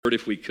Word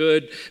if we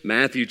could.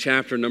 Matthew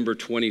chapter number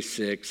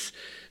 26.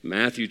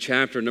 Matthew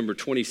chapter number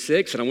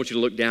 26, and I want you to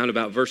look down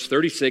about verse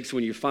 36.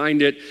 When you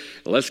find it,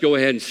 let's go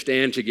ahead and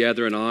stand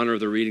together in honor of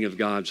the reading of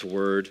God's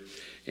Word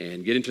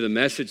and get into the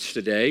message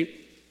today.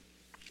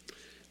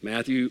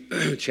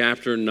 Matthew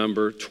chapter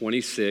number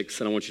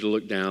 26, and I want you to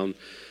look down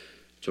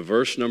to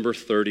verse number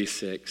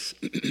 36.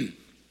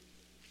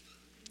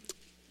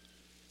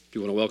 We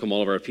want to welcome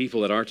all of our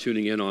people that are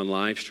tuning in on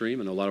live stream.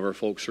 I know a lot of our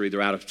folks are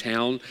either out of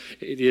town.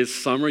 It is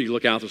summer. You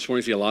look out this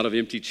morning, see a lot of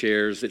empty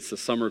chairs. It's the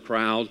summer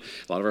crowd.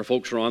 A lot of our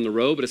folks are on the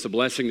road, but it's a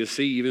blessing to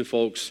see even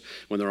folks,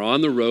 when they're on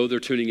the road, they're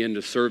tuning in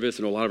to service.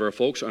 And a lot of our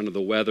folks are under the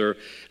weather,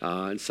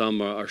 and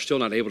some are still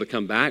not able to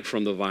come back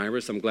from the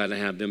virus. I'm glad to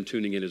have them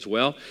tuning in as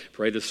well.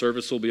 Pray the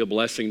service will be a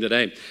blessing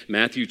today.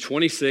 Matthew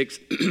 26,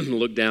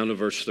 look down to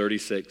verse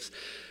 36.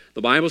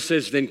 The Bible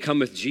says, "Then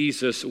cometh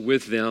Jesus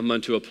with them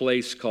unto a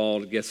place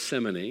called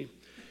Gethsemane,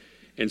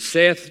 and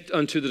saith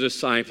unto the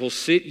disciples,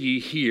 Sit ye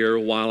here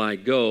while I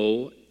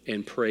go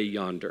and pray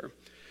yonder.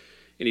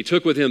 And he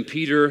took with him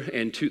Peter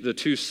and the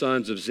two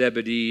sons of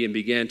Zebedee, and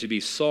began to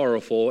be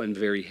sorrowful and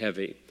very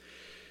heavy.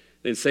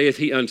 Then saith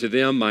he unto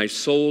them, My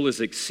soul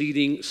is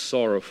exceeding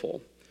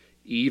sorrowful,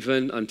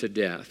 even unto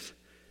death.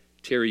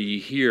 Tarry ye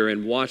here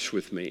and watch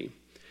with me.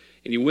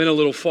 And he went a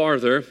little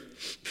farther,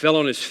 fell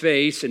on his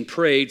face, and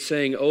prayed,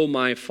 saying, O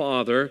my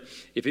Father,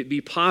 if it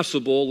be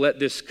possible, let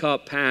this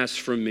cup pass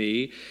from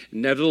me.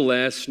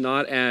 Nevertheless,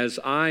 not as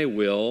I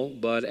will,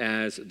 but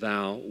as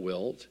thou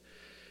wilt.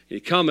 And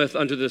he cometh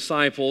unto the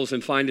disciples,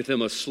 and findeth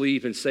them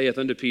asleep, and saith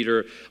unto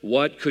Peter,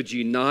 What, could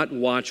ye not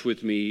watch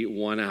with me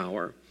 1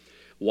 hour?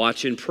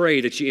 Watch and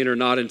pray that ye enter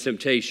not in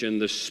temptation.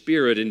 The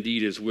spirit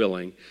indeed is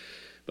willing,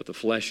 but the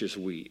flesh is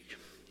weak.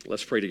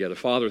 Let's pray together.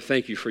 Father,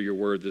 thank you for your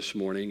word this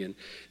morning, and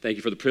thank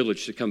you for the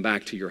privilege to come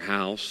back to your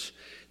house.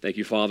 Thank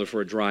you, Father,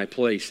 for a dry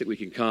place that we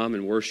can come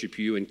and worship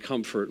you in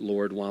comfort,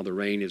 Lord, while the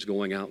rain is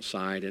going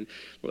outside. And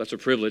Lord, that's a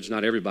privilege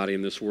not everybody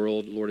in this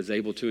world, Lord, is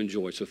able to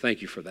enjoy. So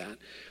thank you for that.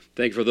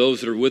 Thank you for those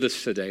that are with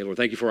us today. Lord,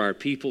 thank you for our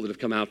people that have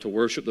come out to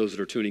worship, those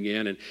that are tuning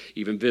in, and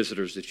even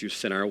visitors that you've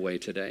sent our way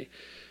today.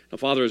 Now,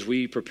 Father, as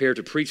we prepare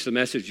to preach the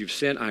message you've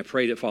sent, I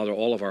pray that, Father,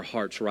 all of our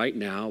hearts right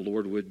now,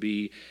 Lord, would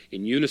be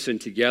in unison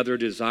together,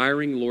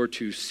 desiring, Lord,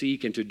 to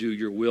seek and to do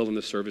your will in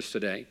the service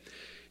today.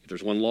 If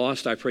there's one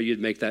lost, I pray you'd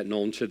make that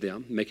known to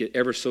them. Make it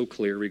ever so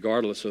clear,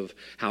 regardless of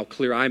how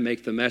clear I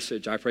make the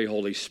message. I pray,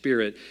 Holy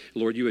Spirit,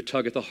 Lord, you would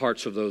tug at the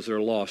hearts of those that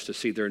are lost to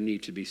see their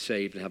need to be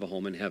saved and have a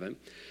home in heaven.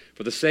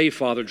 For the saved,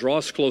 Father, draw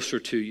us closer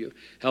to you.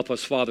 Help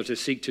us, Father, to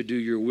seek to do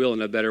your will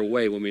in a better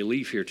way when we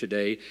leave here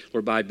today,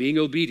 Lord, by being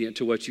obedient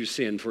to what you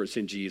send, for it's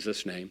in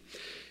Jesus' name.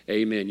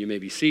 Amen. You may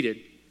be seated.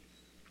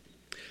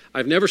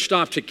 I've never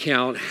stopped to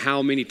count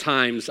how many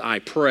times I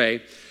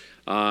pray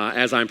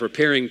as I'm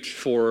preparing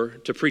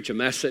to preach a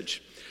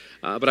message.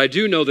 But I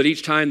do know that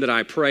each time that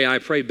I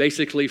pray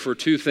basically for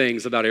two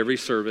things about every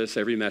service,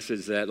 every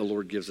message that the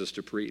Lord gives us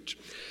to preach.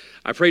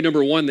 I pray,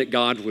 number one, that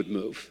God would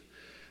move.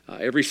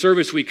 Every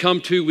service we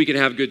come to, we can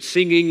have good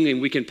singing, and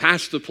we can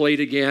pass the plate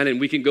again, and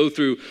we can go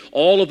through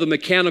all of the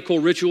mechanical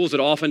rituals that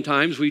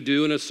oftentimes we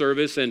do in a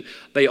service, and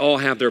they all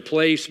have their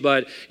place.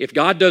 But if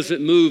God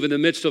doesn't move in the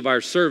midst of our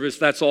service,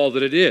 that's all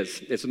that it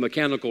is. It's a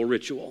mechanical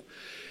ritual.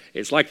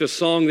 It's like the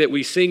song that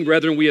we sing,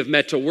 Brethren, we have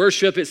met to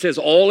worship. It says,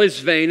 all is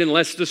vain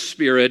unless the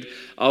Spirit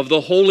of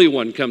the Holy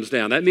One comes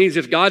down. That means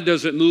if God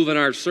doesn't move in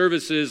our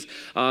services,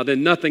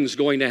 then nothing's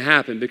going to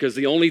happen, because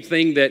the only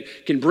thing that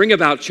can bring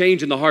about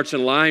change in the hearts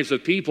and lives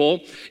of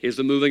people is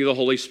the moving of the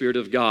Holy Spirit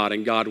of God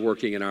and God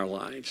working in our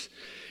lives.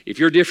 If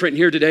you're different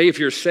here today, if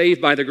you're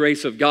saved by the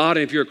grace of God,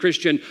 and if you're a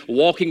Christian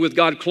walking with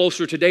God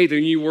closer today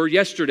than you were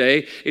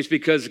yesterday, it's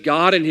because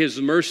God in his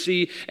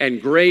mercy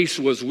and grace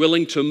was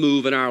willing to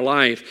move in our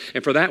life.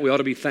 And for that, we ought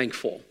to be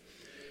thankful.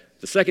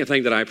 The second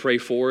thing that I pray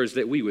for is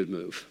that we would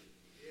move.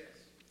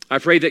 I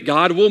pray that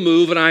God will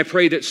move, and I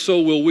pray that so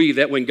will we,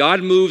 that when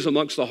God moves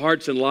amongst the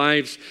hearts and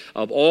lives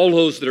of all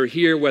those that are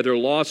here, whether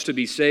lost to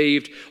be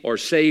saved or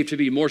saved to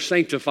be more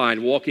sanctified,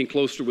 walking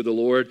closer with the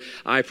Lord,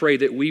 I pray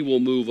that we will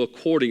move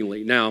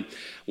accordingly. Now,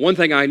 one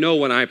thing I know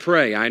when I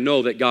pray, I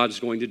know that God's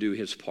going to do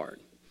his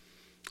part.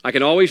 I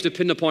can always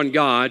depend upon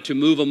God to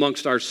move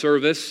amongst our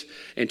service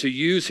and to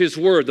use his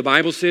word. The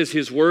Bible says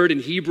his word in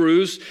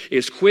Hebrews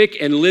is quick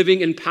and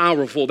living and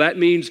powerful. That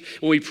means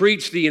when we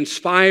preach the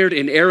inspired,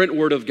 inerrant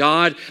word of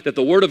God, that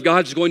the word of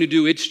God's going to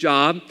do its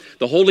job,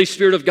 the Holy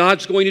Spirit of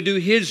God's going to do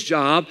his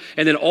job,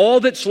 and then all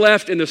that's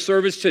left in the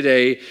service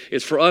today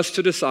is for us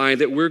to decide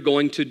that we're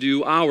going to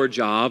do our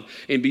job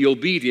and be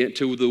obedient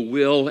to the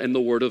will and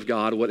the word of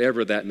God,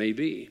 whatever that may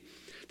be.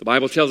 The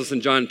Bible tells us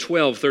in John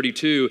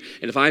 12:32,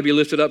 and if I be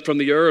lifted up from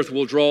the earth,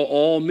 will draw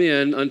all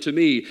men unto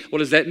me. What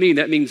does that mean?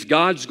 That means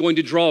God's going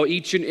to draw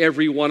each and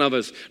every one of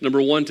us,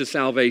 number one, to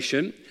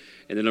salvation,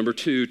 and then number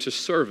two, to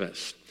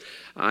service.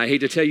 I hate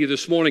to tell you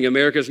this morning,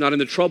 America's not in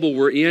the trouble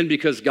we're in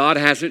because God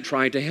hasn't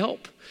tried to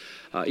help.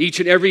 Each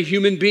and every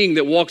human being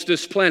that walks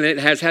this planet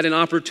has had an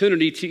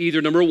opportunity to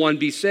either, number one,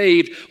 be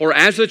saved, or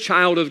as a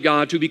child of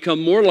God, to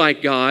become more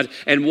like God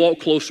and walk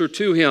closer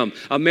to Him.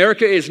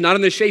 America is not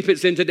in the shape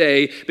it's in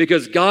today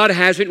because God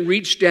hasn't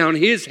reached down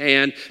His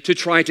hand to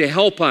try to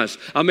help us.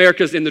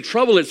 America's in the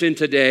trouble it's in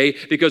today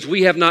because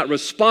we have not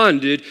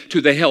responded to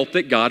the help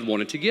that God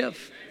wanted to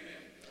give.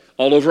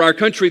 All over our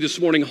country this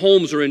morning,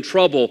 homes are in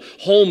trouble.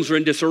 Homes are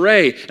in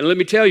disarray. And let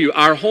me tell you,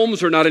 our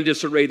homes are not in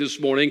disarray this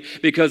morning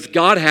because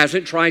God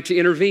hasn't tried to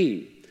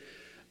intervene.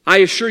 I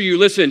assure you,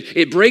 listen,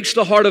 it breaks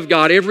the heart of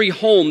God every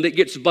home that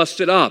gets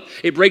busted up.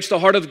 It breaks the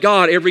heart of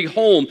God every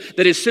home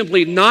that is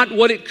simply not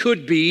what it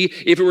could be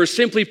if it were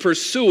simply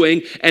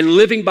pursuing and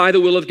living by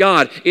the will of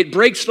God. It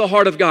breaks the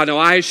heart of God. Now,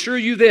 I assure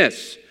you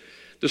this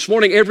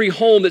morning, every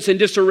home that's in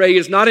disarray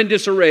is not in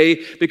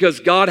disarray because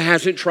God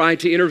hasn't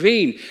tried to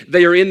intervene.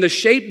 They are in the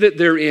shape that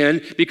they're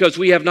in because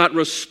we have not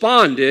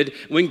responded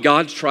when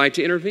God's tried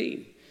to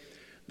intervene.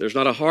 There's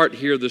not a heart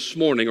here this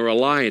morning or a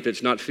life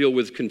that's not filled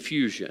with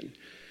confusion,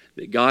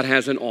 that God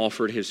hasn't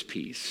offered His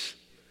peace.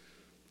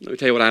 Let me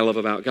tell you what I love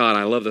about God.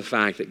 I love the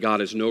fact that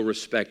God is no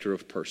respecter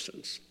of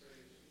persons.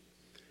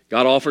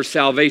 God offers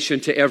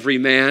salvation to every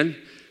man,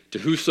 to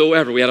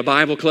whosoever. We had a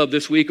Bible club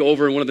this week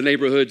over in one of the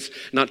neighborhoods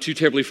not too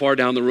terribly far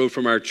down the road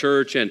from our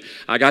church, and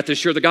I got to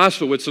share the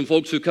gospel with some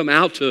folks who come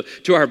out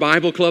to our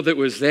Bible club that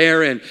was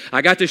there, and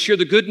I got to share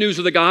the good news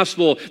of the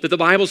gospel that the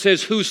Bible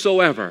says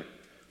whosoever.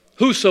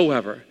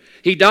 Whosoever.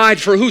 He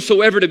died for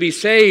whosoever to be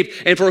saved,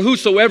 and for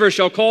whosoever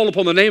shall call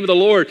upon the name of the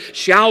Lord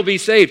shall be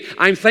saved.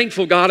 I'm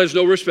thankful God is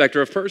no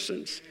respecter of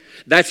persons.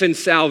 That's in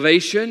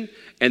salvation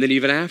and then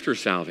even after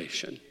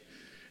salvation.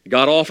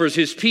 God offers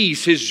His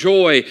peace, His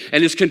joy,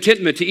 and His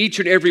contentment to each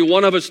and every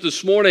one of us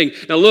this morning.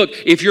 Now look,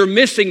 if you're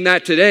missing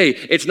that today,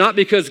 it's not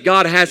because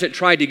God hasn't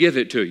tried to give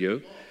it to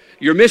you.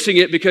 You're missing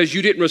it because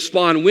you didn't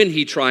respond when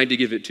He tried to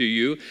give it to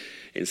you.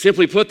 And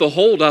simply put, the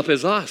holdup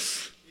is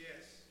us.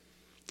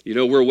 You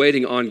know, we're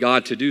waiting on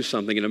God to do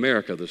something in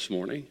America this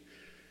morning.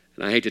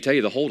 And I hate to tell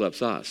you, the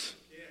holdup's us.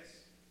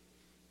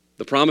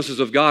 The promises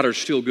of God are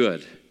still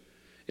good.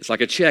 It's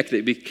like a check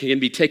that can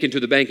be taken to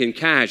the bank in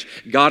cash.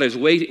 God is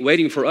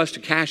waiting for us to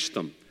cash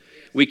them.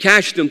 We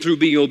cash them through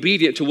being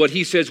obedient to what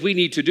He says we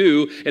need to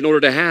do in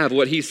order to have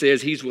what He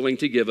says He's willing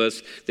to give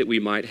us that we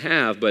might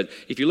have. But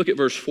if you look at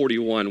verse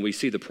 41, we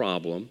see the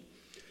problem.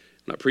 I'm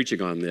not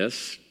preaching on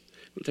this.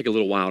 It'll take a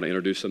little while to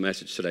introduce the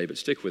message today, but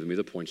stick with me.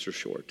 The points are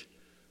short.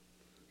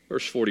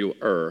 Verse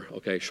 41,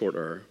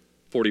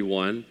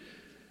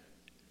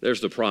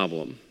 there's the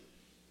problem.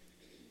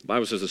 The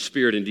Bible says the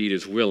spirit indeed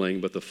is willing,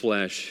 but the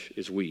flesh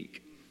is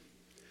weak.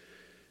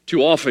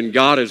 Too often,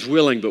 God is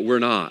willing, but we're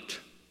not.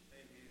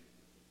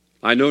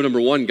 I know,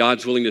 number one,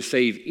 God's willing to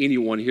save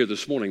anyone here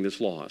this morning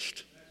that's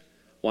lost.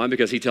 Why?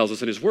 Because He tells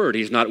us in His Word,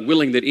 He's not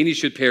willing that any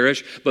should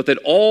perish, but that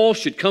all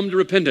should come to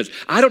repentance.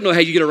 I don't know how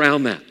you get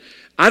around that.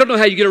 I don't know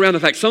how you get around the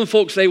fact some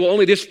folks say, well,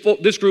 only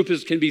this group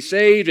can be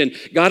saved, and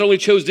God only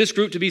chose this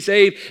group to be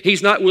saved.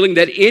 He's not willing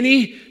that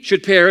any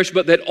should perish,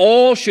 but that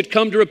all should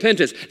come to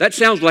repentance. That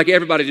sounds like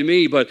everybody to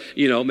me, but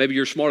maybe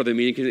you're smarter than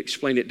me and can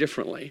explain it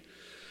differently.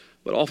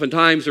 But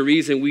oftentimes the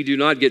reason we do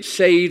not get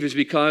saved is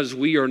because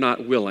we are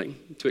not willing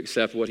to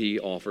accept what He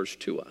offers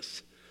to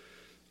us.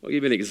 I'll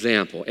give you an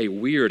example, a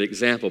weird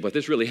example, but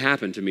this really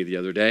happened to me the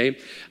other day.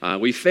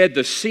 We fed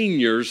the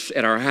seniors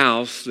at our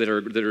house that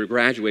are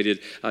graduated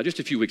just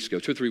a few weeks ago,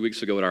 2 or 3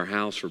 weeks ago at our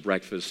house for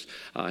breakfast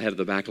ahead of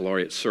the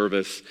baccalaureate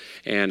service.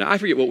 And I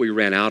forget what we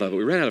ran out of.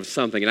 We ran out of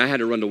something, and I had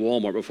to run to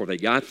Walmart before they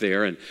got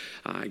there. And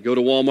I go to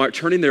Walmart,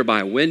 turn in there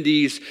by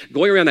Wendy's,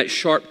 going around that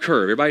sharp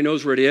curve. Everybody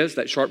knows where it is,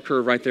 that sharp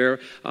curve right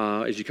there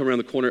as you come around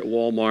the corner at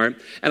Walmart.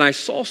 And I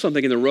saw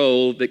something in the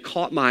road that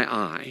caught my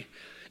eye.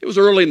 It was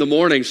early in the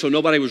morning, so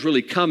nobody was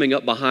really coming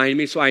up behind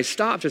me, so I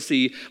stopped to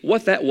see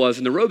what that was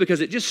in the road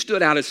because it just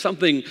stood out as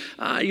something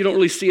you don't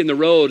really see in the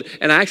road,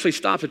 and I actually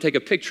stopped to take a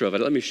picture of it.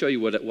 Let me show you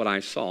what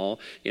I saw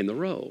in the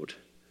road.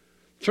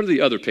 Turn to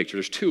the other picture.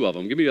 There's two of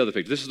them. Give me the other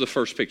picture. This is the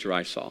first picture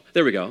I saw.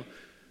 There we go.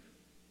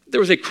 There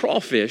was a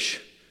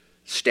crawfish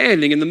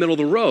standing in the middle of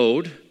the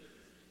road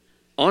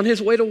on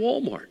his way to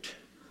Walmart.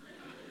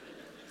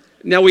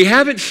 Now, we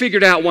haven't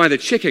figured out why the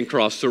chicken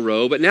crossed the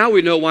road, but now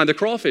we know why the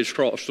crawfish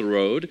crossed the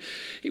road.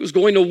 He was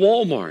going to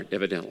Walmart,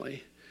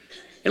 evidently.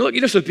 And look,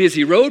 it's a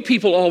busy road.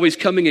 People always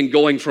coming and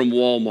going from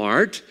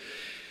Walmart.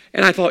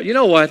 And I thought, you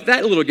know what?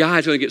 That little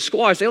guy's going to get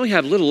squashed. They only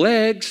have little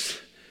legs.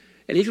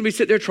 And he's going to be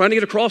sitting there trying to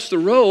get across the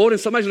road,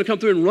 and somebody's going to come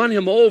through and run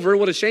him over.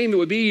 What a shame it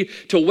would be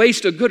to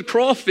waste a good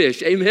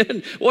crawfish.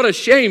 Amen? What a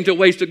shame to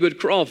waste a good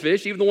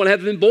crawfish, even the one that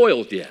hasn't been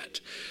boiled yet.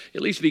 At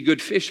least be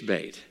good fish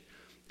bait.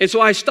 And so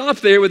I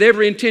stopped there with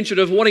every intention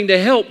of wanting to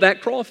help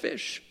that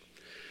crawfish.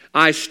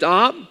 I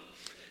stop,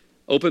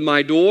 open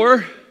my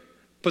door,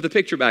 put the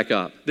picture back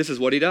up. This is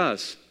what he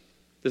does.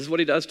 This is what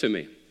he does to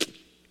me.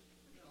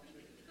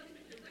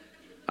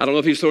 I don't know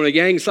if he's throwing a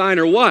gang sign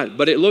or what,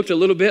 but it looked a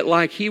little bit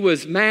like he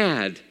was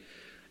mad.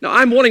 Now,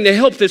 I'm wanting to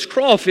help this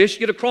crawfish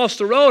get across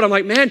the road. I'm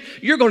like, man,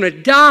 you're going to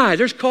die.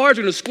 There's cars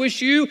going to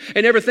squish you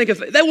and everything.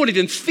 They won't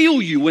even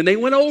feel you when they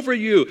went over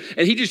you.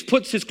 And he just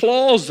puts his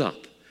claws up.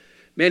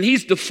 Man,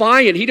 he's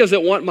defiant. He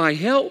doesn't want my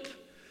help.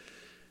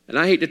 And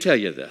I hate to tell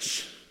you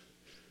this.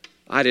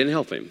 I didn't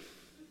help him.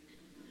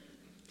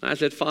 I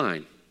said,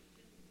 fine.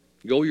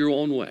 Go your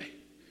own way.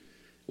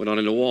 Went on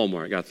into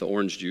Walmart, got the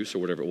orange juice or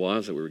whatever it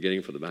was that we were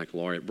getting for the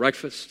baccalaureate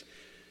breakfast.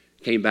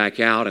 Came back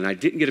out, and I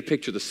didn't get a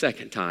picture the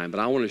second time, but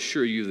I want to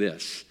assure you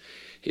this.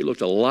 He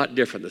looked a lot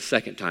different the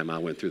second time I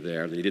went through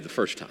there than he did the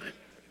first time.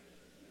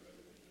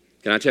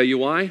 Can I tell you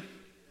why?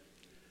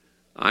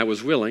 I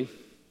was willing,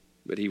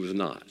 but he was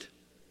not.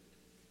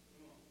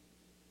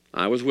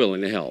 I was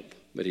willing to help,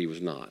 but he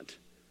was not.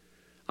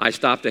 I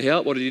stopped to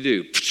help. What did he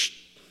do?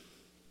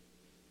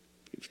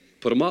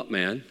 Put him up,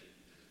 man.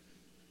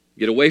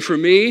 Get away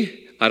from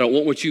me. I don't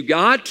want what you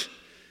got.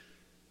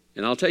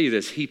 And I'll tell you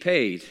this, he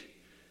paid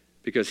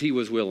because he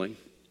was willing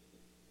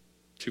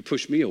to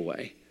push me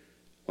away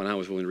when I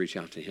was willing to reach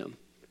out to him.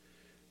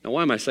 Now,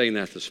 why am I saying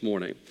that this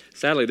morning?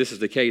 Sadly, this is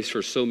the case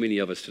for so many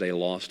of us today,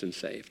 lost and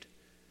saved.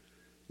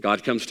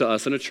 God comes to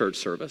us in a church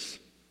service.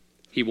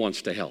 He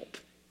wants to help.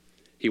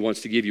 He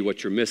wants to give you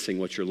what you're missing,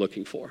 what you're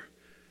looking for.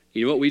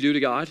 You know what we do to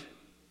God?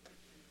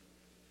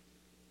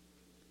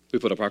 We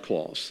put up our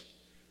claws.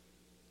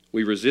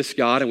 We resist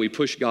God and we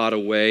push God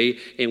away,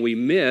 and we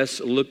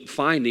miss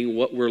finding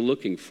what we're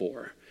looking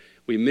for.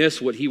 We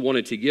miss what he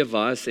wanted to give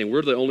us, and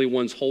we're the only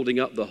ones holding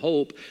up the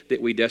hope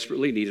that we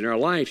desperately need in our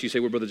lives. You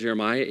say, well, Brother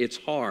Jeremiah, it's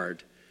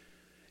hard.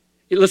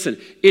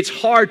 Listen, it's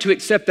hard to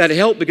accept that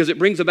help because it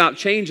brings about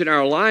change in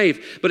our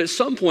life. But at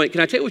some point, can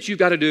I tell you what you've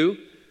got to do?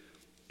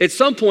 At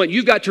some point,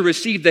 you've got to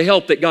receive the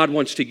help that God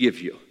wants to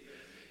give you.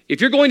 If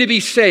you're going to be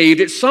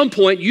saved, at some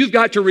point, you've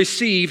got to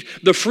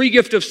receive the free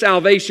gift of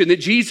salvation that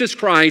Jesus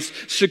Christ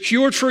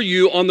secured for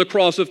you on the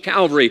cross of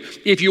Calvary.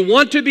 If you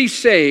want to be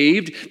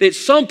saved, at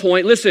some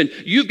point, listen,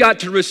 you've got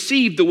to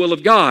receive the will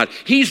of God.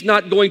 He's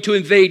not going to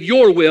invade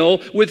your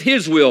will with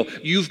his will.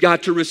 You've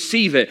got to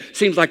receive it.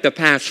 Seems like the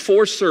past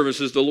 4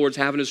 services the Lord's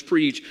having us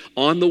preach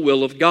on the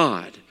will of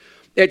God.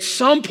 At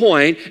some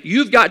point,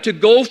 you've got to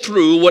go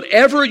through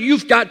whatever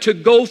you've got to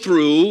go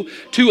through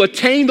to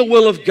attain the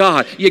will of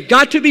God. You've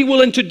got to be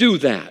willing to do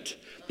that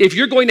if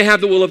you're going to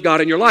have the will of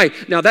God in your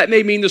life. Now, that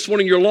may mean this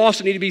morning you're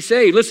lost and need to be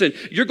saved. Listen,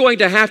 you're going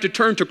to have to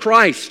turn to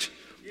Christ.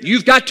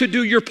 You've got to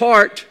do your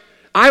part.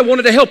 I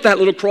wanted to help that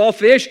little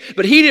crawfish,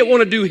 but he didn't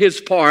want to do his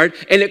part,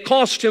 and it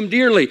cost him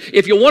dearly.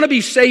 If you want to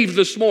be saved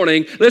this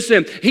morning,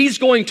 listen, he's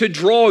going to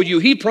draw you.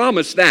 He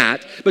promised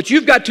that, but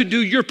you've got to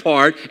do your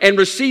part and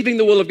receiving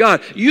the will of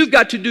God. You've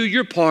got to do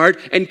your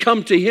part and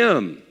come to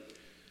him.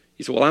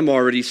 You say, well, I'm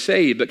already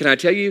saved, but can I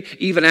tell you,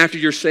 even after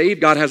you're saved,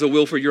 God has a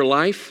will for your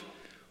life,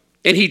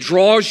 and he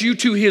draws you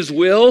to his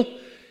will.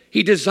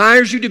 He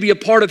desires you to be a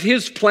part of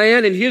his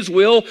plan and his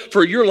will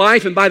for your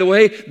life. And by the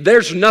way,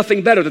 there's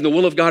nothing better than the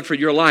will of God for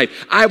your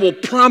life. I will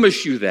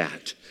promise you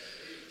that.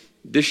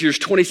 This year's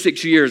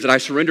 26 years that I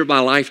surrendered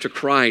my life to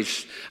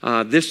Christ.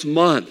 This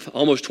month,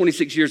 almost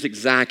 26 years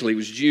exactly. It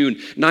was June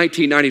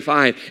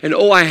 1995. And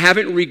I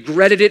haven't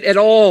regretted it at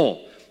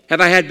all.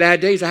 Have I had bad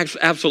days?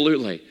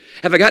 Absolutely.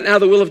 Have I gotten out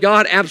of the will of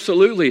God?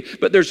 Absolutely.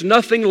 But there's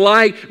nothing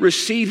like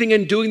receiving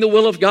and doing the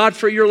will of God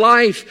for your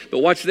life. But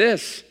watch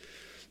this.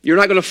 You're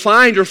not going to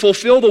find or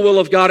fulfill the will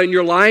of God in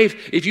your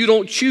life if you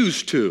don't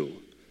choose to.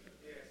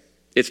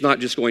 It's not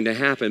just going to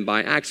happen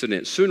by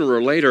accident. Sooner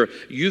or later,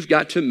 you've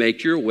got to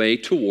make your way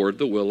toward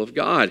the will of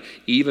God,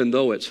 even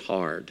though it's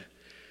hard.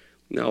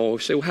 Now,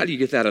 say, well, how do you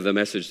get that out of the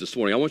message this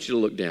morning? I want you to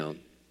look down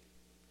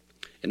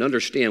and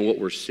understand what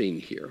we're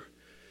seeing here.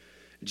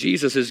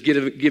 Jesus is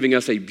giving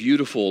us a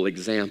beautiful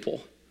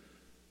example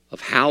of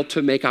how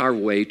to make our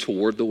way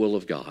toward the will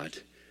of God,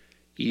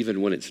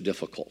 even when it's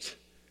difficult.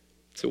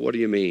 So what do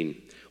you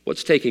mean?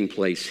 What's taking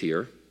place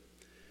here?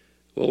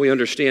 Well, we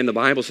understand the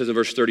Bible says in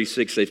verse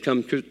 36, they've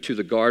come to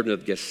the Garden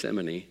of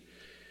Gethsemane.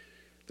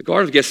 The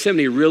Garden of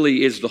Gethsemane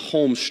really is the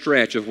home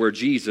stretch of where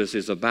Jesus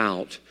is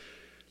about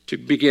to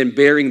begin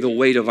bearing the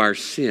weight of our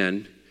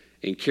sin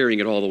and carrying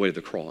it all the way to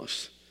the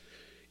cross.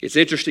 It's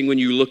interesting when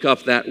you look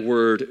up that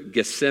word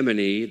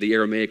Gethsemane, the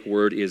Aramaic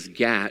word is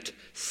Gat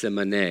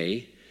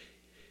Semane.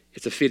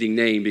 It's a fitting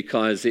name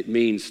because it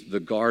means the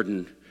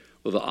garden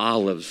where the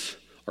olives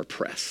are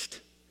pressed.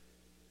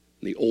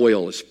 The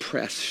oil is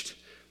pressed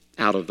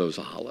out of those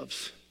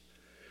olives.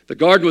 The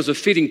garden was a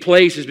fitting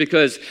place is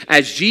because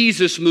as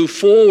Jesus moved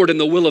forward in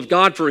the will of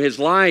God for his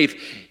life,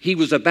 he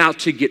was about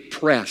to get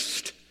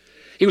pressed.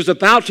 He was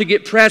about to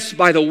get pressed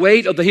by the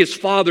weight of his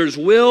Father's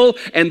will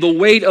and the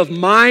weight of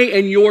my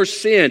and your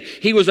sin.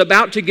 He was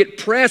about to get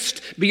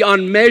pressed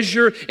beyond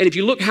measure. And if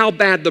you look how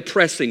bad the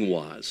pressing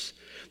was,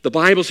 the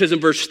Bible says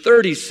in verse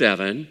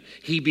 37,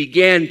 he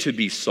began to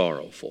be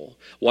sorrowful.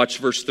 Watch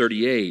verse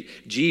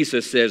 38.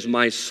 Jesus says,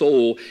 my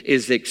soul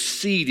is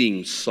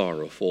exceeding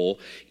sorrowful,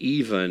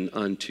 even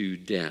unto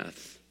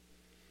death.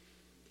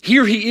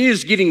 Here he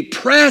is getting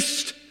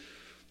pressed.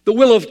 The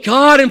will of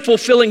God and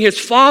fulfilling his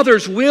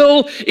Father's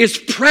will is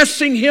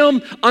pressing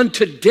him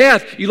unto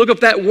death. You look up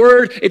that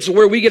word, it's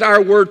where we get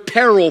our word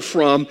peril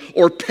from,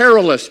 or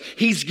perilous.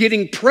 He's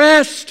getting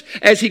pressed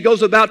as he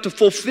goes about to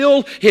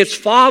fulfill his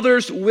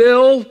Father's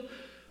will.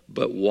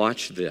 But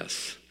watch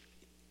this.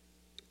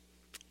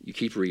 You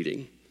keep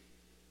reading.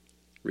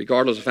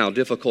 Regardless of how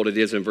difficult it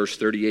is in verse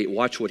 38,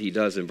 watch what he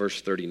does in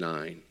verse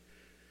 39.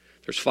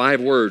 There's 5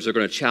 words that are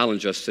going to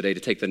challenge us today to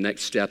take the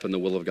next step in the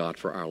will of God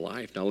for our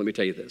life. Now, let me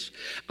tell you this.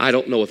 I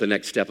don't know what the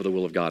next step of the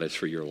will of God is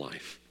for your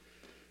life.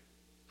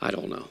 I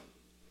don't know.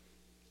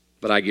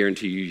 But I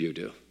guarantee you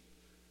do.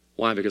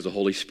 Why? Because the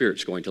Holy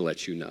Spirit's going to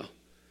let you know.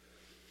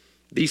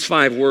 These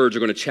 5 words are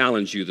going to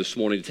challenge you this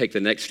morning to take the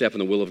next step in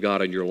the will of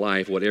God in your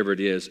life, whatever it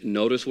is.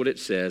 Notice what it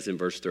says in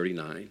verse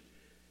 39.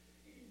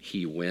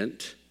 He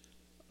went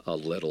a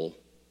little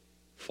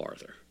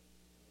farther.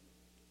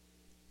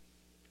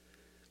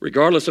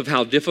 Regardless of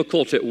how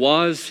difficult it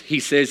was, he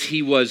says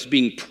he was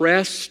being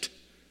pressed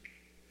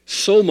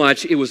so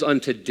much it was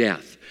unto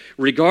death.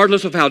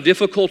 Regardless of how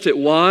difficult it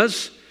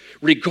was,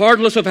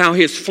 regardless of how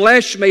his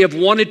flesh may have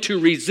wanted to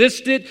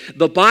resist it,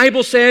 the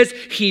Bible says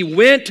he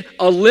went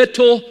a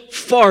little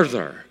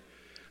farther.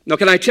 Now,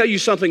 can I tell you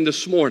something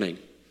this morning?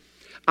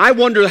 I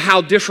wonder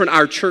how different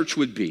our church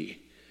would be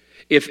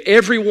if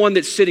everyone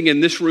that's sitting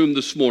in this room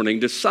this morning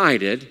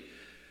decided,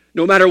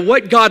 no matter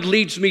what God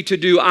leads me to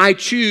do, I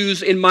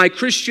choose in my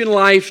Christian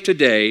life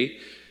today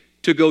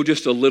to go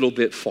just a little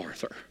bit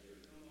farther.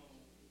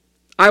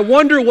 I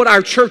wonder what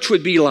our church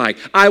would be like.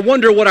 I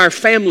wonder what our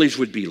families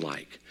would be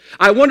like.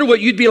 I wonder what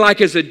you'd be like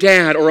as a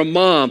dad or a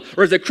mom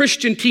or as a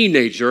Christian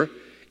teenager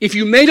if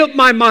you made up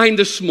my mind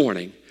this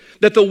morning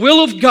that the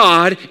will of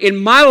God in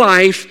my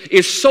life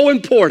is so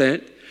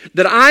important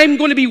that I'm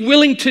going to be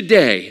willing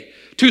today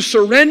to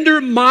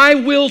surrender my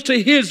will to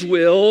his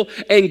will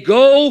and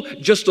go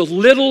just a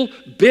little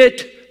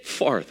bit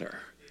farther.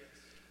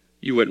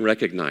 You wouldn't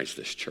recognize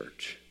this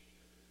church.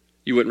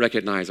 You wouldn't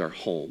recognize our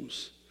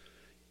homes.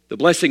 The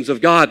blessings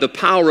of God, the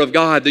power of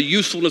God, the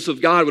usefulness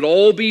of God would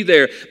all be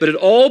there. But it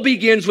all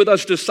begins with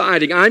us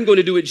deciding, I'm going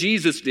to do what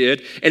Jesus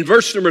did. And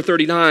verse number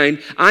 39,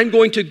 I'm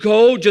going to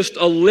go just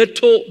a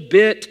little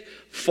bit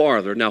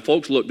farther. Now,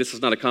 folks, look, this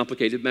is not a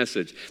complicated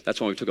message.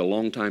 That's why we took a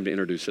long time to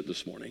introduce it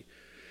this morning.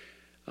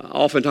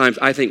 Oftentimes,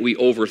 I think we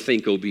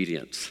overthink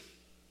obedience.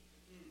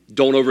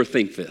 Don't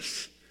overthink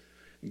this.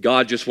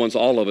 God just wants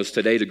all of us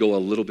today to go a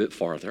little bit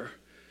farther.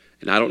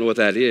 And I don't know what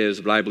that is,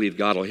 but I believe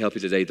God will help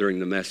you today during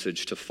the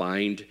message to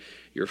find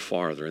your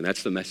farther. And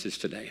that's the message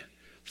today.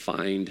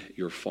 Find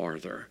your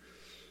farther.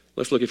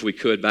 Let's look, if we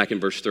could, back in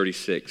verse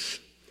 36.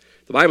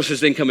 The Bible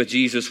says, then cometh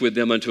Jesus with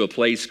them unto a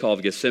place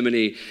called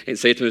Gethsemane, and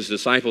saith to his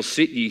disciples,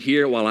 sit ye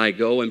here while I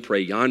go and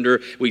pray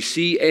yonder. We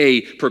see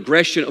a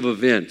progression of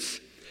events.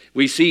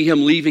 We see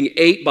him leaving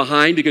 8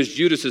 behind because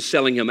Judas is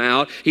selling him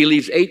out. He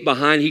leaves 8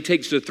 behind. He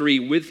takes the 3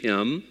 with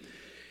him.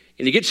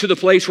 And he gets to the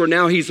place where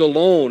now he's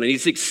alone and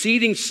he's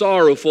exceeding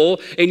sorrowful.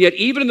 And yet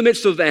even in the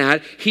midst of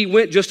that, he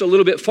went just a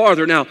little bit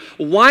farther. Now,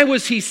 why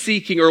was he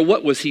seeking, or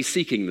what was he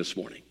seeking this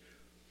morning?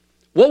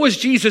 What was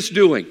Jesus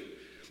doing?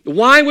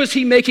 Why was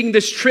he making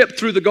this trip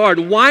through the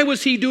garden? Why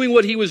was he doing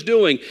what he was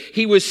doing?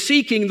 He was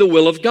seeking the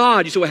will of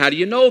God. You say, well, how do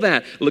you know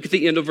that? Look at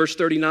the end of verse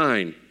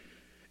 39.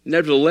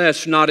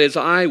 Nevertheless, not as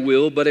I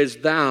will, but as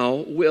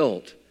thou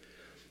wilt.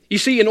 You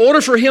see, in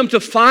order for him to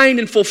find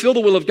and fulfill the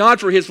will of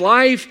God for his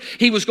life,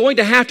 he was going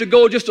to have to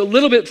go just a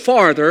little bit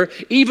farther,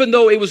 even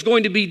though it was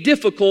going to be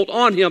difficult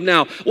on him.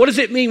 Now, what does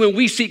it mean when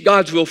we seek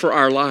God's will for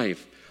our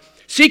life?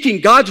 Seeking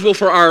God's will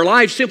for our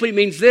life simply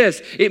means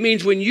this. It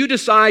means when you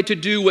decide to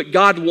do what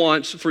God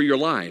wants for your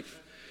life.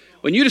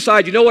 When you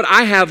decide, you know what,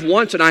 I have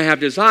wants and I have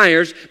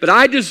desires, but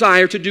I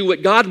desire to do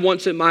what God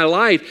wants in my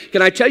life.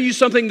 Can I tell you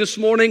something this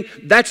morning?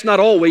 That's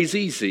not always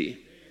easy.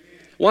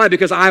 Why?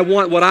 Because I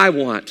want what I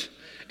want,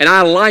 and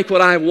I like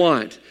what I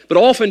want. But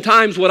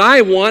oftentimes what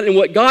I want and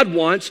what God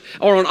wants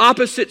are on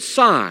opposite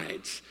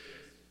sides.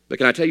 But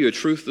can I tell you a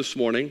truth this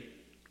morning?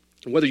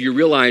 Whether you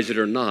realize it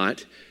or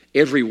not,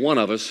 every one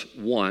of us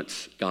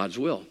wants God's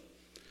will.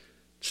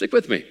 Stick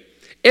with me.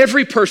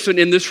 Every person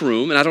in this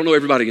room, and I don't know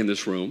everybody in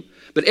this room,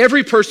 but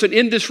every person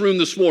in this room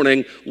this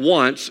morning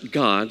wants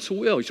God's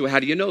will. You say, well,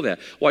 how do you know that?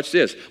 Watch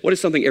this. What is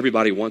something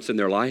everybody wants in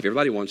their life?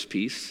 Everybody wants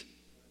peace.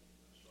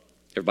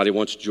 Everybody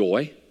wants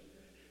joy.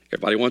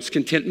 Everybody wants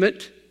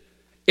contentment.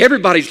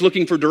 Everybody's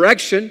looking for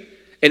direction.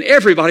 And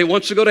everybody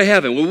wants to go to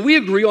heaven. Will we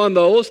agree on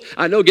those?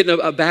 I know getting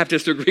a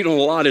Baptist to agree on a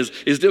lot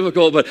is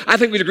difficult, but I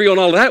think we'd agree on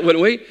all of that,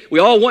 wouldn't we? We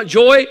all want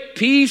joy,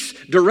 peace,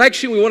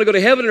 direction. We want to go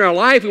to heaven in our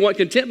life. We want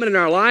contentment in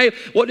our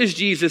life. What does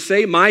Jesus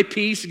say? My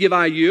peace give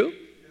I you.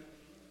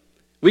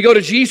 We go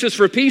to Jesus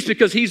for peace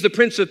because he's the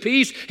Prince of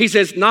Peace. He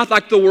says, not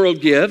like the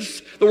world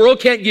gives. The world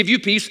can't give you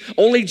peace.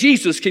 Only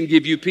Jesus can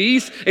give you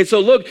peace. And so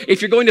look,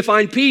 if you're going to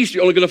find peace,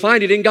 you're only going to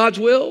find it in God's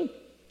will.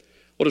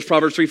 What does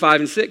Proverbs 3,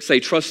 5, and 6 say?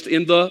 Trust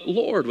in the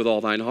Lord with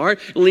all thine heart.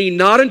 Lean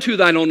not unto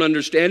thine own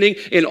understanding.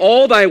 In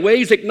all thy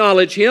ways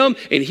acknowledge him,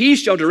 and he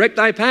shall direct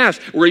thy paths.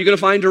 Where are you going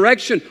to find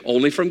direction?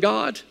 Only from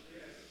God.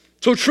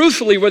 So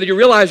truthfully, whether you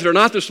realize it or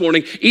not this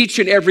morning, each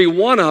and every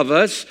one of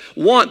us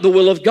want the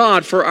will of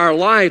God for our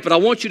life. But I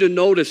want you to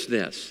notice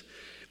this.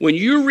 When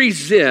you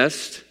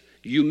resist,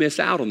 you miss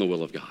out on the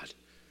will of God.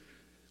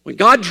 When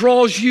God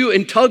draws you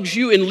and tugs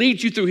you and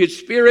leads you through his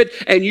Spirit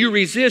and you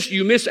resist,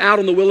 you miss out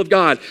on the will of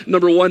God.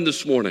 Number one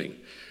this morning,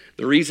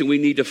 The reason we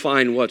need to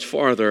find what's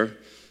farther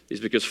is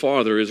because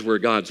farther is where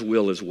God's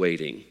will is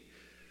waiting.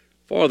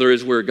 Farther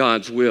is where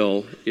God's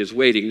will is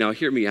waiting. Now,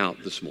 hear me out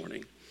this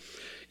morning.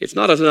 It's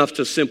not enough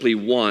to simply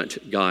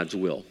want God's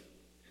will.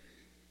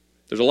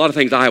 There's a lot of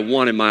things I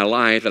want in my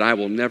life that I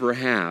will never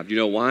have. You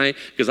know why?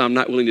 Because I'm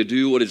not willing to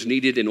do what is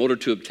needed in order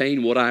to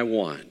obtain what I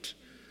want.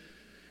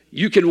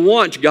 You can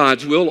want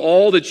God's will,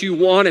 all that you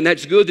want, and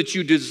that's good that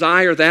you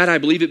desire that. I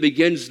believe it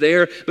begins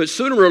there. But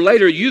sooner or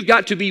later, you've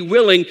got to be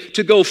willing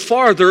to go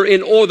farther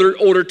in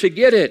order to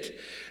get it.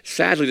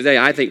 Sadly today,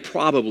 I think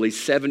probably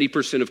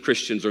 70% of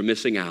Christians are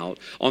missing out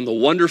on the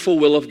wonderful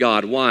will of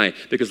God. Why?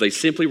 Because they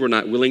simply were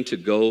not willing to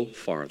go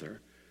farther.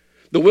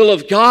 The will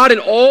of God and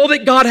all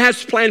that God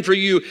has planned for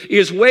you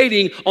is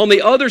waiting on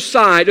the other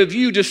side of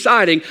you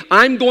deciding,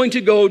 I'm going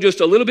to go just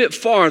a little bit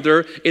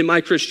farther in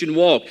my Christian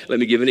walk. Let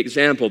me give an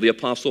example, the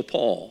Apostle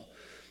Paul.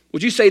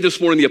 Would you say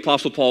this morning the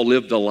Apostle Paul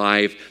lived a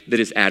life that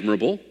is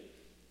admirable?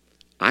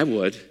 I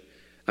would.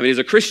 I mean, as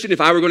a Christian,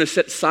 if I were going to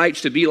set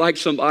sights to be like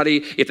somebody,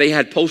 if they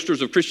had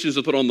posters of Christians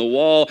to put on the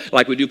wall,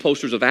 like we do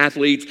posters of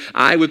athletes,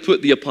 I would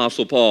put the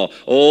Apostle Paul.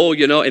 Oh,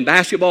 you know, in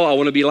basketball, I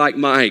want to be like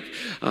Mike.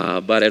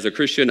 But as a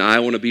Christian, I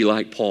want to be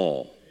like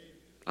Paul.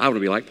 I want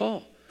to be like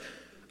Paul.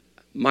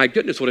 My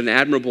goodness, what an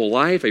admirable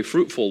life, a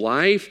fruitful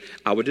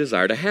life. I would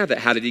desire to have that.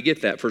 How did he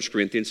get that? 1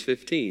 Corinthians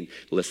 15.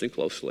 Listen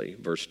closely,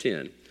 verse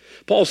 10.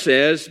 Paul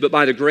says, but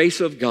by the grace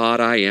of God,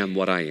 I am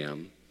what I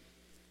am.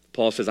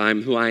 Paul says,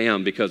 I'm who I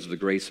am because of the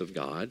grace of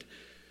God.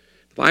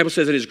 The Bible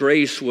says that his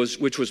grace,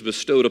 which was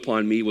bestowed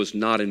upon me, was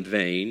not in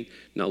vain.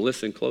 Now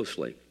listen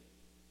closely.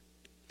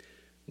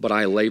 But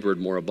I labored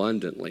more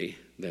abundantly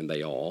than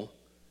they all.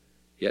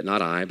 Yet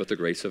not I, but the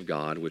grace of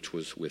God, which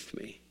was with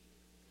me.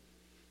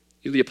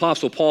 The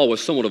Apostle Paul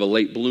was somewhat of a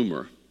late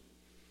bloomer.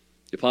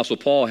 The Apostle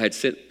Paul had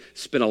spent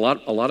a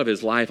lot of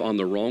his life on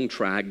the wrong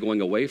track, going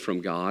away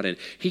from God, and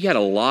he had a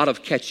lot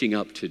of catching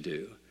up to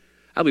do.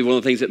 I believe one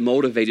of the things that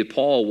motivated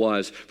Paul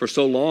was for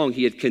so long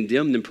he had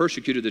condemned and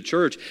persecuted the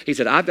church. He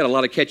said, I've got a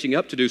lot of catching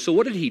up to do. So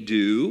what did he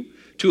do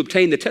to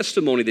obtain the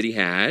testimony that he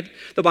had?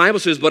 The Bible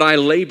says, but I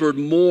labored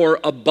more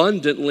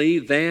abundantly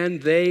than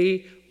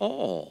they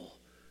all.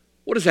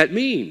 What does that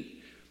mean?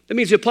 That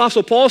means the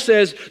Apostle Paul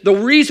says, the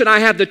reason I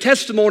have the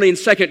testimony in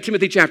 2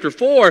 Timothy chapter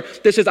 4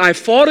 that says, I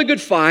fought a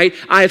good fight,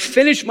 I have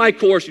finished my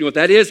course. You know what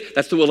that is?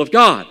 That's the will of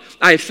God.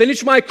 I have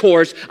finished my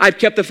course, I've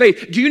kept the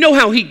faith. Do you know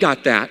how he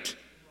got that?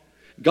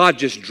 God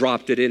just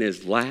dropped it in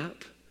his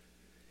lap.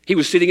 He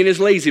was sitting in his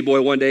lazy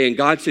boy one day and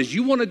God says,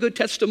 you want a good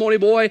testimony,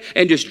 boy?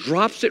 And just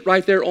drops it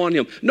right there on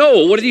him.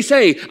 No, what did he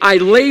say? I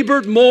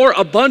labored more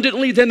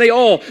abundantly than they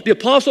all. The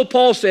Apostle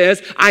Paul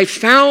says, I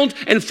found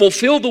and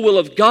fulfilled the will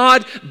of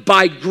God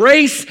by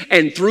grace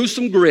and through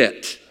some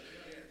grit.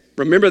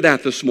 Remember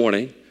that this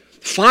morning.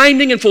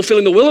 Finding and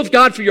fulfilling the will of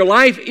God for your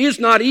life is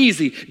not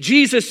easy.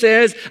 Jesus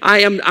says,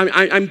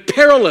 I'm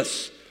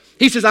perilous.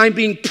 He says, I'm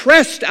being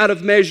pressed out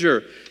of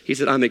measure. He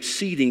said, I'm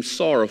exceeding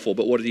sorrowful.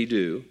 But what did he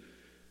do?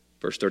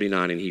 Verse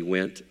 39, and he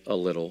went a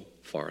little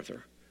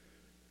farther.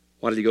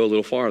 Why did he go a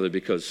little farther?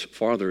 Because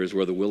farther is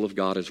where the will of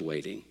God is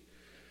waiting.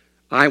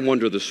 I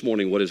wonder this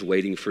morning what is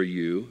waiting for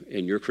you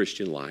in your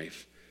Christian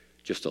life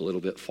just a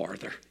little bit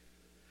farther.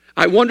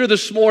 I wonder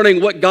this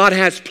morning what God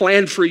has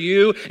planned for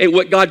you and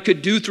what God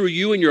could do through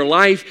you in your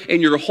life, in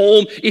your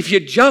home, if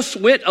you just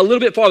went a little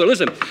bit farther.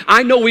 Listen,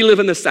 I know we live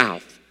in the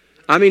South.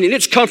 I mean, and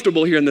it's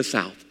comfortable here in the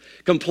South.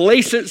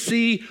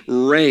 Complacency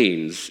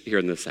reigns here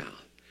in the South.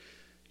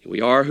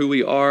 We are who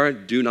we are.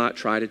 Do not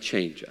try to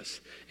change us.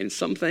 And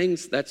some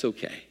things, that's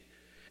okay.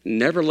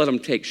 Never let them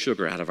take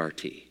sugar out of our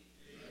tea.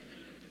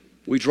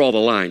 We draw the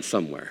line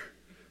somewhere.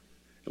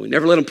 And we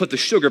never let them put the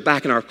sugar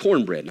back in our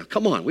cornbread. Now,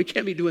 come on, we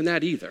can't be doing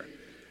that either.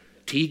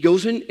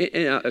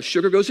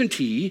 Sugar goes in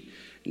tea,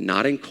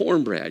 not in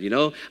cornbread. You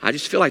know, I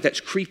just feel like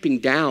that's creeping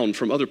down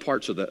from other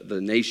parts of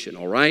the nation,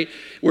 all right?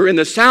 We're in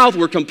the South,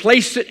 we're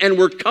complacent, and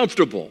we're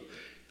comfortable.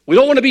 We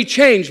don't want to be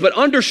changed, but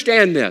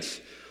understand this.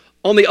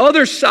 On the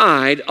other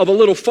side of a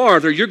little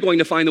farther, you're going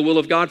to find the will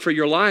of God for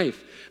your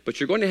life, but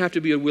you're going to have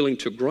to be willing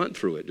to grunt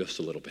through it just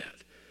a little bit.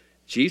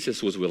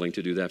 Jesus was willing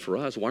to do that for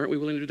us. Why aren't we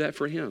willing to do that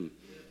for him?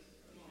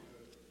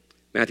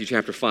 Matthew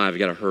chapter 5, you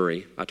got to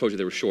hurry. I told you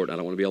they were short. I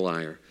don't want to be a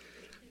liar.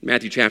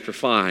 Matthew chapter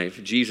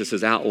 5, Jesus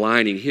is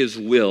outlining his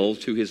will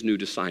to his new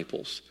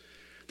disciples.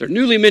 They're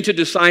newly minted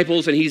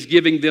disciples, and he's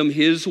giving them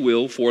his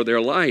will for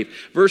their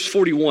life. Verse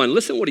 41,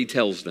 listen what he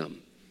tells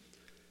them.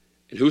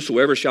 And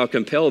whosoever shall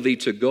compel thee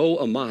to go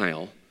a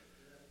mile,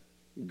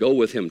 go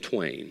with him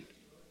twain.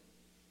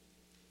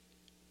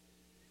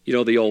 You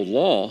know, the old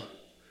law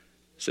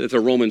said if a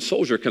Roman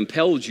soldier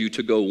compelled you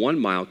to go 1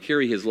 mile,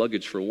 carry his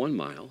luggage for 1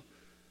 mile,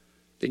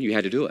 then you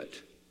had to do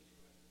it.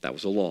 That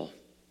was the law.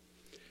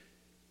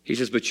 He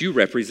says, but you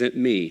represent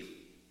me.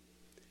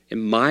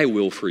 And my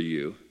will for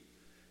you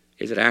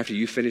is that after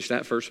you finish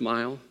that first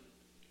mile,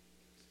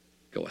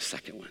 go a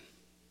second one.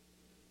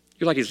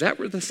 You're like, is that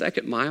where the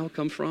second mile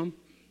come from?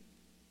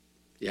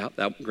 Yeah,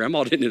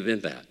 grandma didn't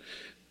invent that.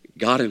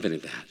 God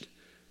invented that.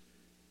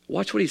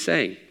 Watch what he's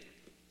saying.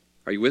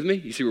 Are you with me?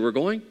 You see where we're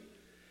going?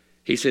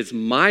 He says,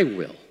 my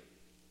will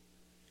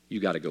you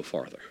got to go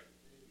farther.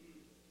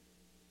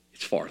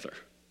 It's farther.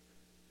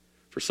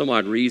 For some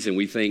odd reason,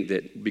 we think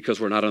that because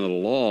we're not under the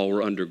law,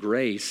 we're under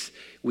grace,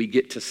 we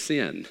get to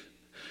sin.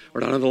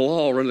 We're not under the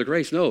law, we're under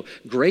grace. No,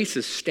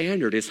 grace's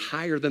standard is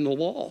higher than the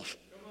law.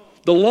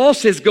 The law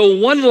says go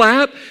one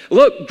lap.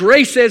 Look,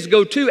 grace says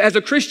go two. As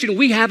a Christian,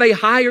 we have a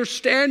higher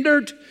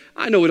standard.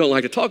 I know we don't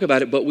like to talk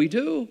about it, but we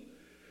do.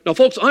 Now,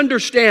 folks,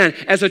 understand,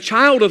 as a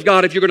child of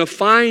God, if you're going to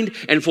find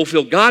and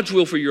fulfill God's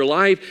will for your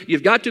life,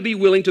 you've got to be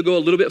willing to go a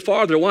little bit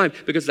farther. Why?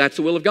 Because that's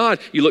the will of God.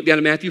 You look down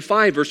at Matthew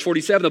 5, verse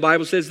 47, the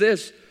Bible says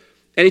this,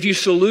 and if you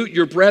salute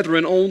your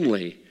brethren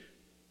only,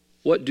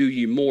 what do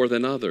ye more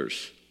than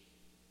others?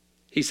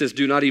 He says,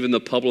 do not even the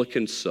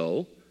publicans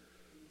so.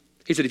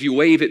 He said, if you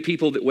wave at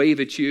people that wave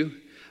at you,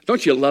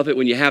 don't you love it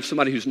when you have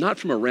somebody who's not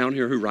from around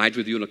here who rides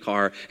with you in a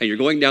car and you're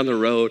going down the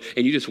road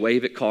and you just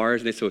wave at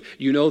cars and they say,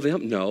 you know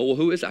them? No. Well,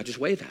 who is it? I just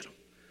wave at them.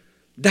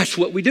 That's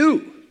what we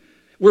do.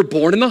 We're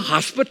born in the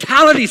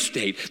hospitality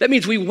state. That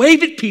means we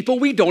wave at people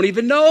we don't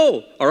even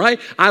know, all right?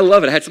 I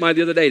love it. I had somebody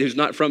the other day who's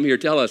not from here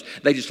tell us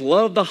they just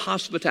love the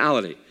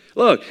hospitality.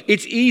 Look,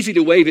 it's easy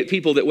to wave at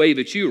people that wave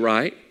at you,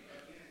 right?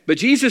 But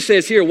Jesus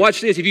says here,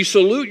 watch this, if you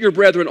salute your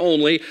brethren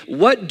only,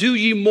 what do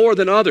ye more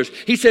than others?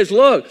 He says,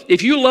 look,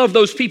 if you love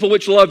those people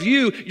which love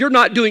you, you're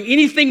not doing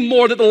anything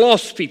more that the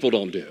lost people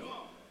don't do.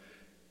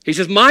 He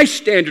says, my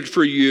standard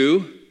for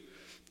you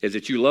is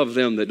that you love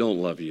them that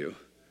don't love you,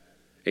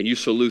 and you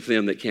salute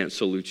them that can't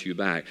salute you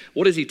back.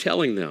 What is he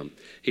telling them?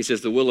 He says,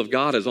 the will of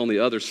God is on the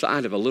other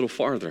side of a little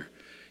farther.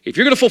 If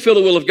you're going to fulfill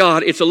the will of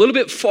God, it's a little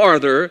bit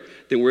farther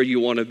than where you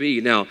want to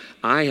be. Now,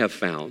 I have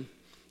found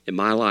in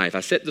my life,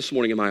 I sat this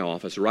morning in my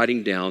office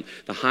writing down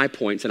the high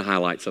points and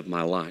highlights of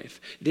my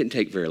life. It didn't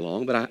take very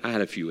long, but I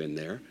had a few in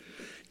there.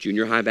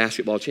 Junior high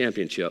basketball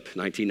championship,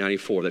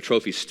 1994. The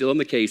trophy's still in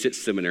the case at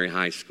Seminary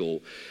High School.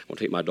 I want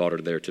to take my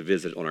daughter there to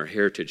visit on our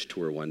heritage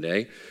tour one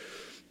day.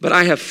 But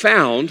I have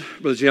found,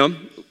 Brother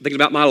Jim, thinking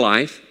about my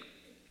life,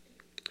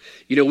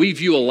 we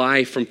view a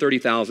life from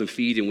 30,000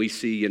 feet and we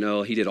see,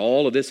 he did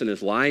all of this in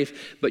his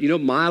life. But,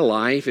 my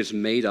life is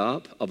made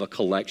up of a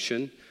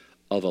collection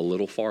of a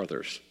little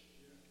farthers.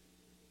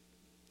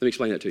 Let me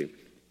explain that to you.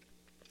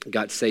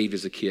 Got saved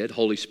as a kid.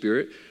 Holy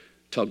Spirit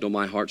tugged on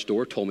my heart's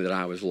door, told me that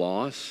I was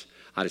lost.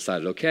 I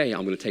decided, okay,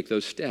 I'm going to take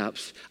those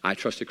steps. I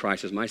trusted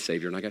Christ as my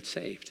Savior, and I got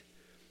saved.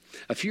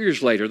 A few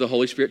years later, the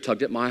Holy Spirit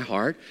tugged at my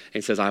heart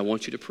and says, I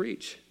want you to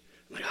preach.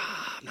 I'm like,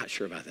 I'm not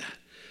sure about that.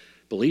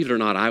 Believe it or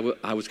not,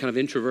 I was kind of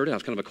introverted. I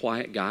was kind of a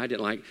quiet guy. I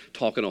didn't like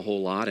talking a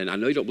whole lot. And I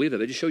know you don't believe that.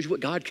 That just shows you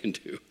what God can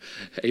do.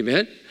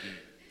 Amen?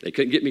 They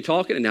couldn't get me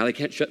talking, and now they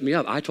can't shut me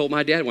up. I told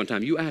my dad one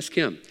time, you ask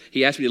him.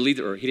 He asked me to lead,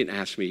 or he didn't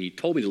ask me. He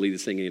told me to lead the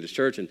singing at his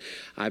church, and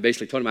I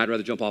basically told him I'd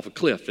rather jump off a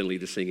cliff than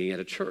lead the singing at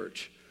a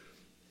church.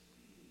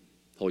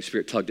 Holy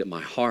Spirit tugged at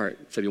my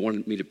heart, said he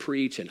wanted me to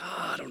preach, and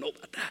I don't know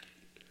about that.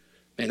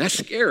 Man, that's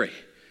scary.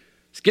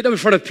 It's getting up in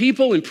front of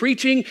people and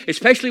preaching,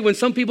 especially when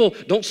some people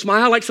don't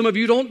smile like some of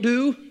you don't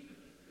do.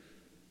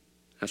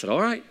 I said,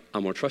 all right,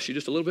 I'm going to trust you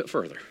just a little bit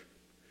further.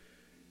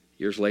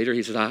 Years later,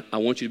 he said, I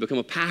want you to become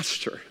a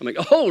pastor. I'm like,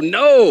 oh,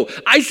 no.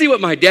 I see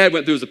what my dad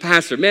went through as a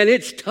pastor. Man,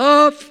 it's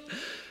tough.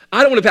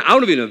 I want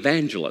to be an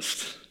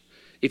evangelist.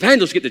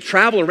 Evangelists get to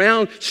travel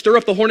around, stir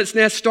up the hornet's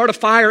nest, start a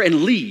fire,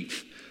 and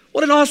leave.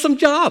 What an awesome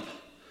job.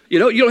 You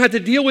don't have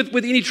to deal with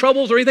any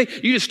troubles or anything.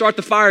 You just start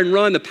the fire and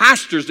run. The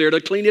pastor's there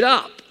to clean it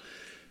up.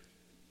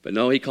 But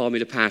no, he called me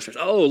to pastor.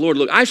 Oh, Lord,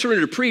 look, I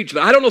surrendered to preach,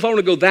 but I don't know if I want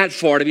to go that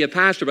far to be a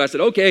pastor. But I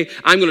said, okay,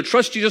 I'm going to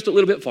trust you just a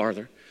little bit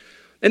farther.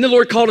 And the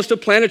Lord called us to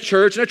plant a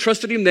church, and I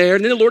trusted him there.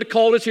 And then the Lord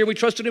called us here, we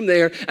trusted him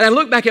there. And I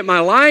look back at my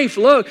life,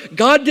 look,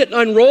 God didn't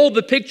unroll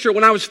the picture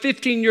when I was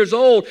 15 years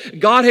old.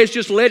 God has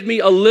just led me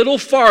a little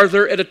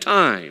farther at a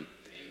time.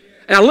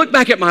 And I look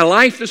back at my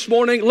life this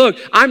morning, look,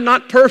 I'm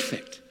not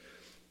perfect.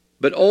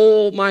 But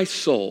oh, my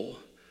soul,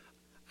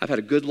 I've had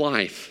a good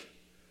life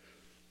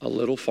a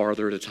little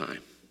farther at a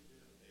time.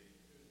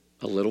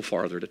 A little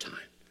farther at a time.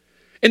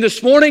 And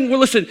this morning,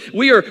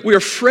 we are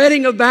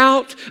fretting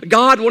about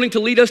God wanting to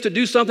lead us to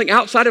do something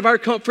outside of our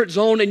comfort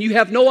zone, and you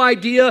have no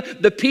idea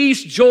the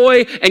peace,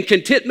 joy, and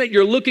contentment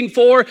you're looking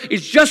for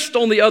is just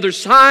on the other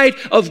side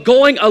of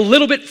going a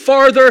little bit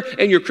farther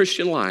in your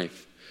Christian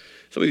life.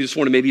 Some of you this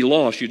morning may be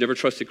lost. You've never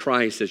trusted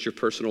Christ as your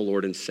personal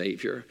Lord and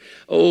Savior.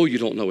 Oh, you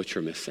don't know what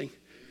you're missing.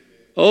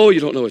 Oh, you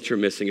don't know what you're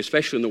missing,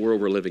 especially in the world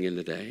we're living in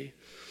today.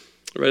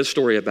 I read a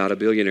story about a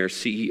billionaire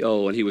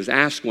CEO, and he was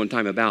asked one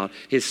time about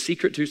his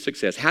secret to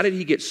success. How did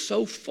he get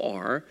so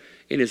far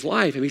in his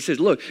life? And he said,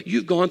 look,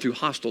 you've gone through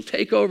hostile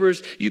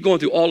takeovers. You've gone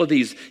through all of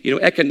these,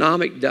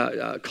 economic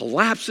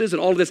collapses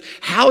and all of this.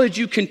 How did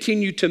you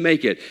continue to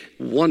make it?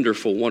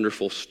 Wonderful,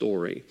 wonderful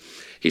story.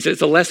 He said,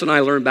 it's a lesson I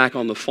learned back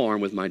on the farm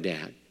with my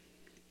dad.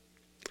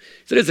 He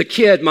said, as a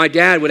kid, my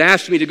dad would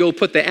ask me to go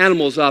put the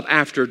animals up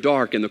after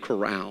dark in the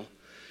corral.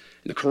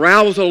 And the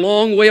corral was a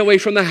long way away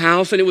from the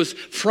house, and it was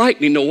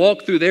frightening to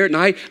walk through there at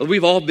night.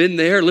 We've all been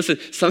there. Listen,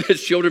 some of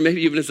his children,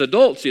 maybe even as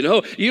adults, you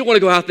don't want to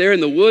go out there in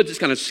the woods. It's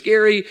kind of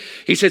scary.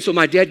 He said, so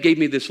my dad gave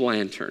me this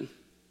lantern.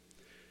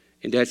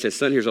 And Dad says,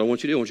 son, here's what I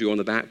want you to do. I want you to go on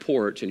the back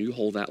porch and you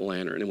hold that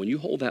lantern. And when you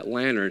hold that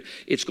lantern,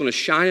 it's going to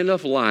shine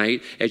enough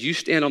light as you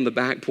stand on the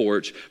back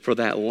porch for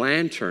that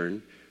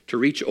lantern to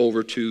reach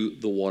over to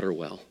the water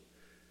well.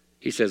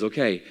 He says,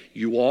 okay,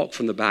 you walk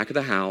from the back of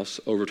the house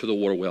over to the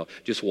water well.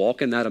 Just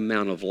walk in that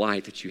amount of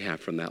light that you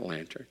have from that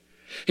lantern.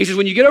 He says,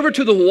 when you get over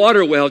to the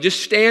water well,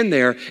 just stand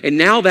there, and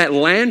now that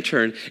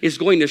lantern is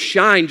going to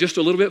shine just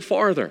a little bit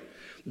farther.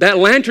 That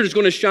lantern is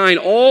going to shine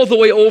all the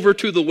way over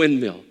to the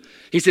windmill.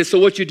 He says, so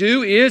what you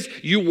do is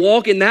you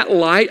walk in that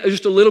light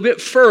just a little bit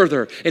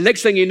further. And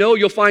next thing you know,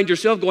 you'll find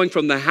yourself going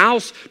from the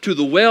house to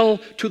the well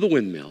to the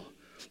windmill.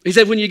 He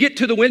said, when you get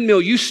to the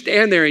windmill, you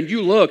stand there and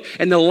you look,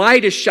 and the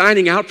light is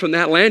shining out from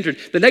that lantern.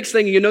 The next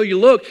thing you know, you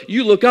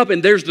look up,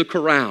 and there's the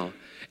corral.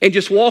 And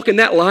just walk in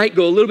that light,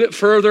 go a little bit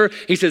further.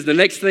 He says, the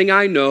next thing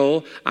I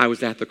know, I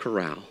was at the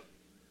corral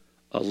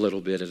a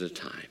little bit at a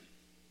time.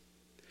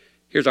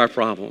 Here's our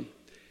problem.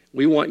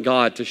 We want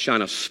God to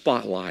shine a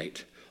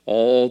spotlight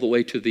all the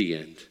way to the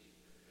end.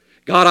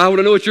 God, I want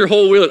to know what your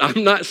whole will is.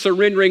 I'm not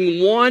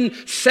surrendering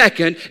 1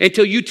 second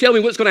until you tell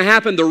me what's going to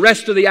happen the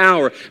rest of the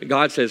hour. And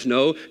God says,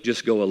 no,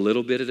 just go a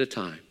little bit at a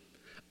time.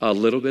 A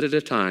little bit at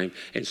a time.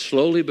 And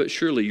slowly but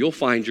surely, you'll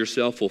find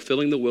yourself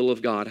fulfilling the will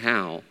of God.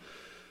 How?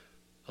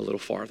 A little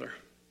farther,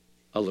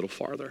 and a little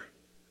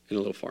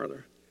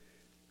farther.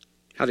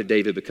 How did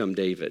David become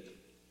David?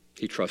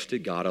 He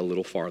trusted God a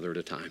little farther at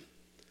a time.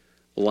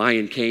 A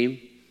lion came,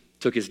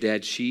 took his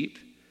dad's sheep.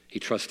 He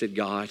trusted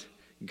God.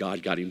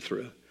 God got him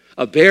through.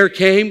 A bear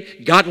came,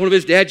 got one of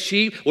his dad's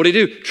sheep. What did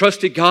he do?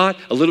 Trusted God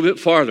a little bit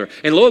farther.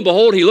 And lo and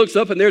behold, he looks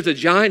up and there's a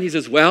giant. He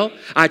says, well,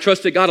 I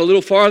trusted God a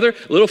little farther.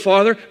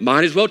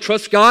 Might as well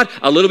trust God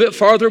a little bit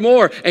farther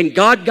more. And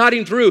God got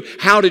him through.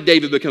 How did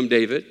David become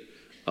David?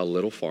 A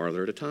little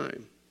farther at a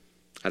time.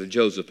 How did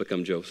Joseph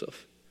become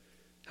Joseph?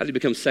 How did he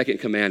become second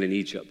command in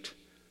Egypt?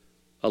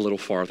 A little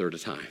farther at a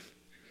time.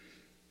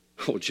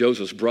 Oh,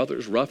 Joseph's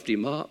brothers roughed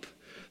him up,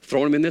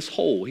 throwing him in this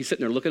hole. He's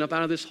sitting there looking up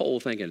out of this hole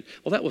thinking,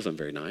 well, that wasn't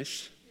very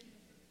nice.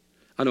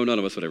 I know none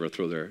of us would ever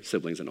throw their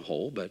siblings in a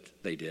hole, but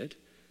they did.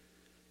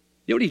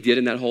 You know what he did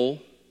in that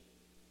hole?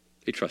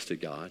 He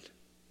trusted God.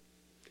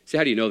 See,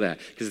 how do you know that?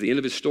 Because at the end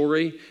of his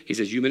story, he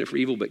says, you meant it for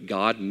evil, but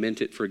God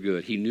meant it for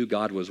good. He knew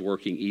God was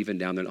working even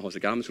down there in the hole. He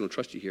said, God, I'm just going to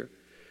trust you here.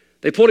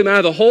 They pulled him out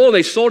of the hole.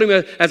 They sold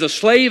him as a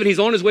slave, and he's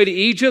on his way to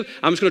Egypt.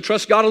 I'm just going to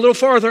trust God a little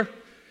farther.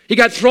 He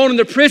got thrown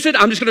into prison.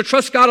 I'm just going to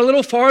trust God a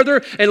little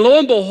farther. And lo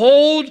and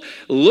behold,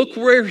 look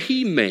where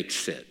he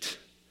makes it.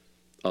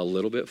 A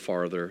little bit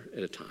farther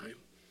at a time.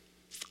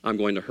 I'm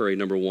going to hurry.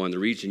 Number one, the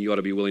reason you ought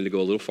to be willing to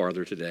go a little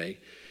farther today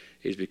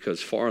is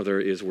because farther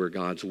is where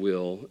God's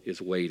will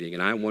is waiting.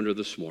 And I wonder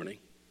this morning,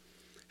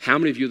 how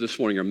many of you this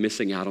morning are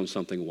missing out on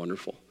something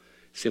wonderful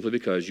simply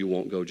because you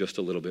won't go just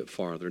a little bit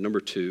farther? Number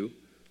two,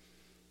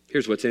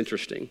 here's what's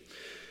interesting.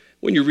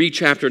 When you read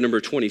chapter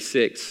number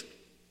 26,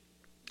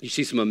 you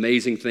see some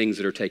amazing things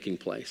that are taking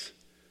place.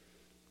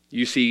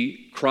 You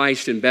see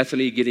Christ in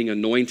Bethany getting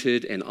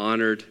anointed and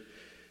honored.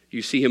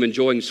 You see him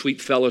enjoying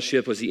sweet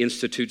fellowship as he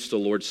institutes the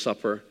Lord's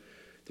Supper.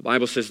 The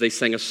Bible says they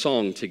sang a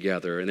song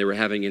together, and they were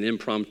having an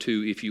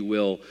impromptu, if you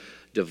will,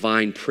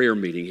 divine prayer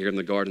meeting here in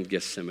the Garden of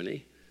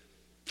Gethsemane.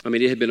 I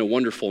mean, it had been a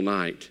wonderful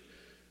night.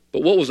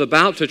 But what was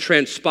about to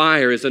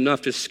transpire is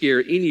enough to scare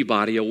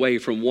anybody away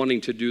from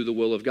wanting to do the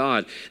will of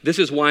God. This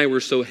is why we're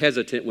so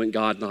hesitant when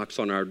God knocks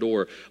on our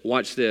door.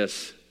 Watch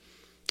this.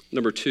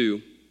 Number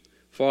two,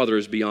 farther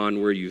is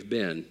beyond where you've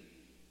been.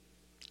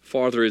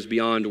 Farther is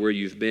beyond where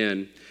you've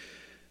been.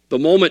 The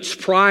moments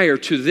prior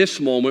to this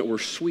moment were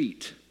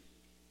sweet.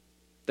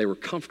 They were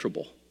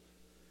comfortable.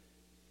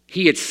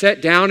 He had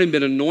sat down and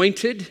been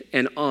anointed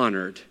and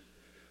honored.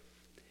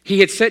 He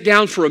had sat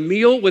down for a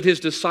meal with his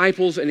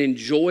disciples and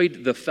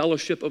enjoyed the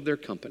fellowship of their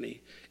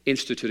company,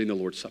 instituting the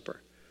Lord's Supper.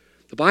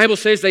 The Bible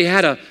says they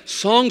had a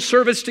song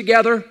service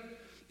together,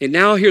 and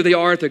now here they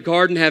are at the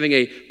garden having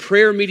a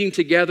prayer meeting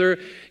together.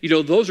 You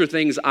know, those are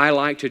things I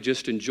like to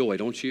just enjoy,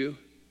 don't you?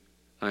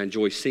 I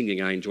enjoy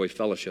singing. I enjoy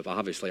fellowship.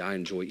 Obviously, I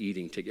enjoy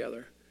eating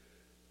together.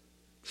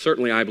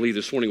 Certainly, I believe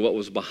this morning what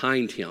was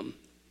behind him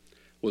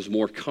was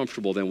more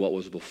comfortable than what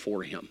was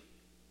before him.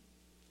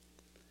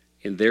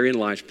 And therein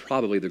lies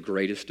probably the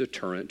greatest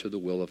deterrent to the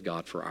will of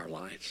God for our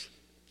lives.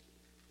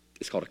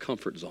 It's called a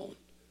comfort zone.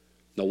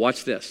 Now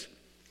watch this.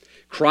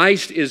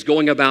 Christ is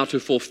going about to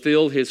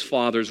fulfill his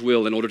Father's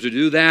will. In order to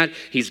do that,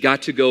 he's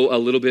got to go a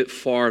little bit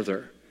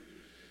farther.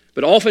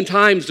 But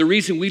oftentimes, the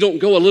reason we don't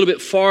go a little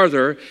bit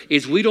farther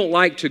is we don't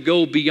like to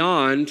go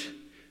beyond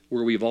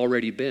where we've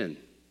already been.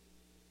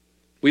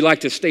 We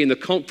like to stay in the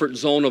comfort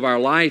zone of our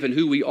life and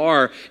who we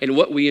are and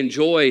what we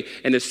enjoy.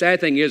 And the sad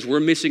thing is we're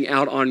missing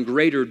out on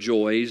greater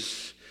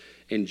joys,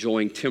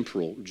 enjoying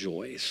temporal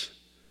joys.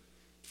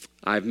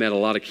 I've met a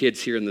lot of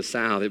kids here in the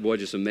South. It, boy,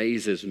 just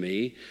amazes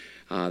me.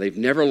 They've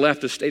never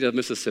left the state of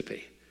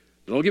Mississippi.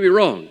 Don't get me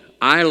wrong.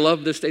 I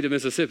love the state of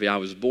Mississippi. I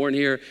was born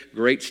here,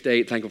 great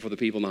state, thankful for the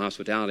people and the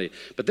hospitality.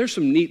 But there's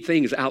some neat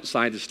things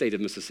outside the state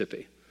of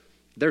Mississippi.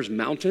 There's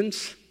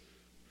mountains.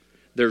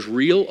 There's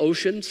real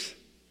oceans.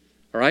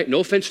 All right, no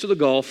offense to the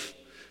Gulf,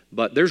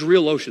 but there's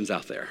real oceans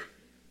out there.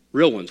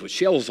 real ones with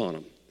shells on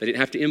them. They didn't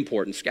have to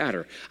import and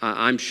scatter.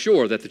 I'm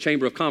sure that the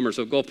Chamber of Commerce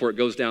of Gulfport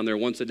goes down there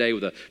once a day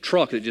with a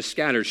truck that just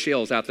scatters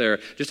shells out there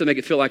just to make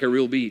it feel like a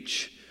real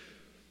beach.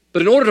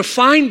 But in order to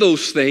find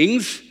those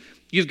things,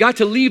 you've got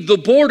to leave the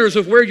borders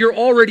of where you're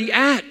already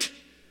at.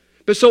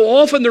 But so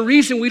often the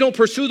reason we don't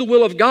pursue the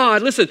will of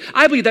God, listen,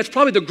 I believe that's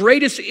probably the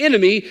greatest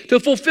enemy to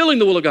fulfilling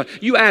the will of God.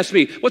 You ask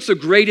me, what's the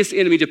greatest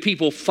enemy to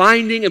people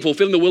finding and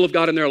fulfilling the will of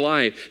God in their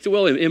life? So,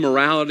 well,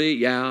 immorality,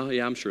 yeah,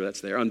 I'm sure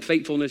that's there.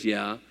 Unfaithfulness,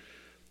 yeah.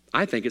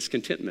 I think it's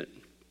contentment,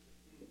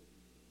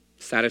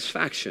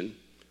 satisfaction,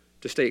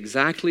 to stay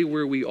exactly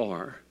where we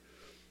are.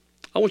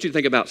 I want you to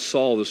think about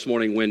Saul this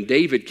morning when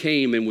David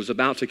came and was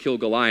about to kill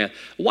Goliath.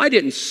 Why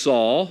didn't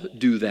Saul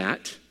do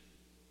that?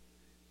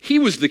 He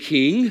was the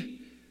king.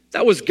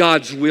 That was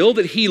God's will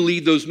that he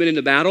lead those men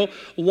into battle.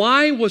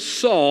 Why was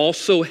Saul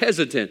so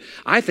hesitant?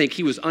 I think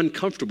he was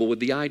uncomfortable with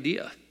the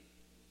idea.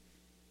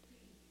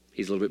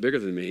 He's a little bit bigger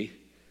than me.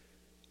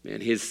 Man,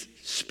 his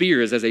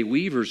spear is as a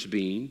weaver's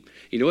beam.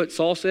 You know what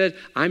Saul said?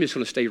 I'm just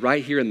going to stay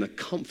right here in the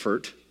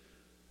comfort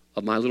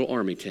of my little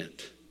army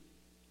tent.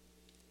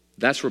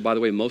 That's where, by the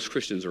way, most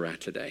Christians are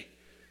at today.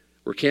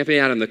 We're camping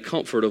out in the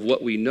comfort of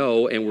what we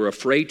know, and we're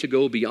afraid to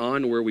go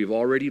beyond where we've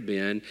already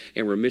been,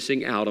 and we're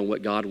missing out on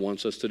what God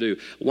wants us to do.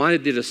 Why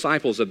did the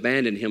disciples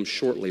abandon him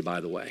shortly,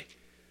 by the way?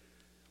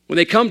 When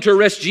they come to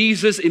arrest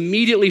Jesus,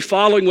 immediately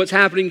following what's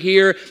happening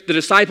here, the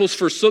disciples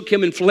forsook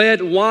him and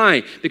fled.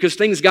 Why? Because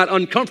things got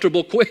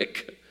uncomfortable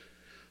quick.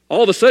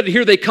 All of a sudden,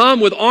 here they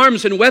come with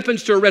arms and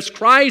weapons to arrest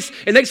Christ,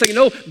 and next thing you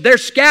know, they're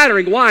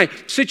scattering. Why?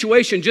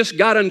 Situation just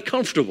got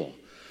uncomfortable.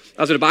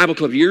 I was at a Bible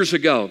club years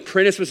ago,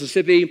 Prentice,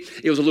 Mississippi.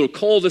 It was a little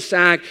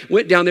cul-de-sac.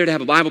 Went down there to have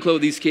a Bible club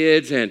with these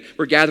kids, and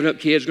we're gathering up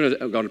kids. We're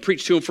going to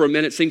preach to them for a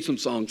minute, sing some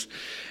songs.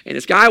 And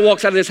this guy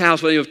walks out of this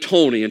house by the name of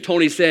Tony, and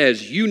Tony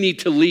says, "You need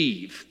to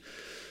leave."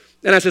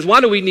 And I says, "Why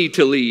do we need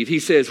to leave?" He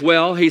says,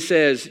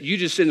 "You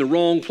just in the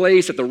wrong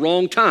place at the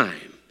wrong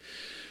time."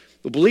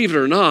 Well, believe it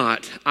or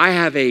not, I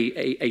have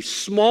a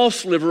small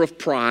sliver of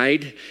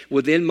pride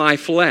within my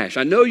flesh.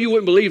 I know you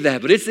wouldn't believe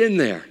that, but it's in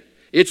there.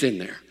 It's in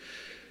there.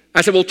 I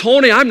said, "Well,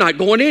 Tony, I'm not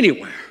going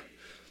anywhere.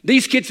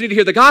 These kids need to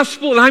hear the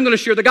gospel, and I'm going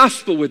to share the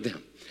gospel with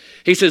them."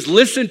 He says,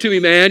 "Listen to me,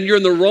 man. You're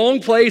in the wrong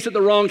place at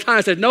the wrong time."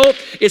 I said, "No,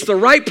 it's the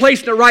right place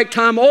and the right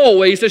time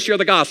always to share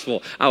the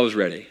gospel." I was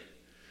ready.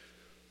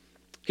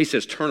 He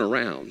says, "Turn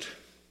around."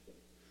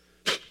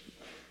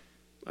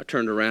 I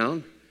turned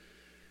around,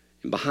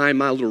 and behind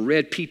my little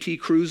red PT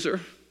Cruiser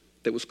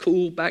that was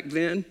cool back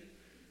then,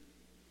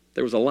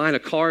 there was a line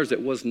of cars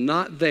that was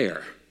not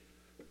there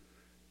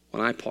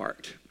when I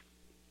parked.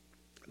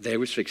 There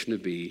was fixing to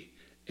be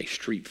a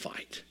street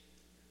fight.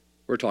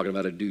 We're talking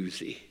about a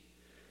doozy.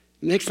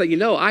 Next thing you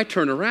know, I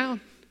turn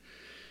around.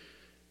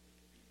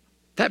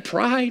 That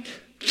pride,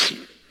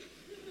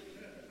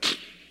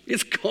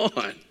 it's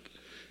gone,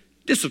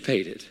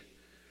 dissipated.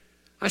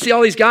 I see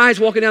all these guys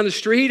walking down the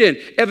street, and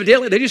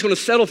evidently they're just going to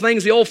settle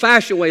things the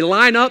old-fashioned way.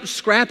 Line up,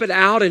 scrap it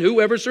out, and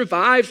whoever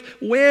survives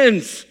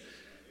wins.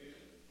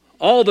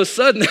 All of a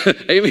sudden,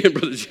 amen,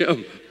 Brother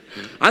Jim.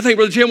 I think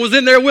Brother Jim was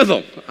in there with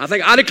them.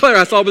 I declare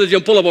I saw Brother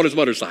Jim pull up on his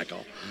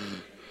motorcycle.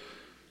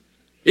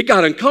 It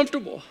got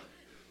uncomfortable.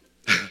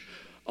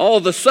 All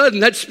of a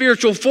sudden, that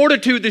spiritual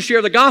fortitude to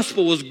share the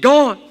gospel was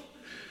gone.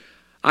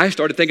 I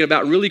started thinking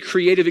about really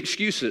creative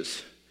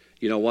excuses.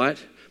 You know what?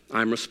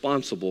 I'm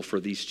responsible for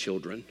these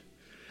children.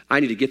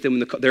 I need to get them in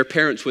the car. Their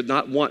parents would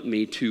not want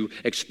me to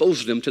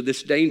expose them to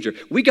this danger.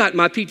 We got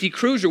my PT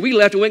Cruiser. We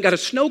left and went and got a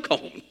snow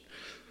cone.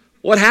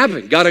 What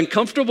happened? Got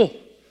uncomfortable.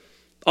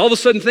 All of a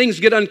sudden, things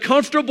get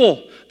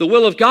uncomfortable. The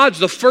will of God's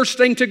the first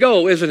thing to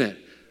go, isn't it?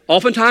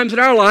 Oftentimes in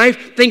our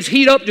life, things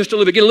heat up just a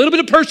little bit. Get a little bit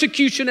of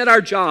persecution at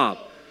our job.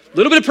 A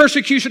little bit of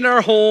persecution in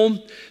our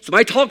home.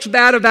 Somebody talks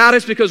bad about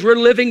us because we're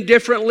living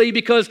differently,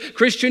 because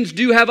Christians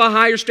do have a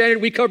higher standard.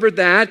 We covered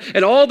that.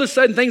 And all of a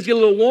sudden, things get a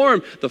little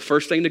warm. The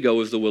first thing to go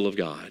is the will of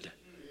God.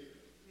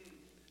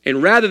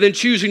 And rather than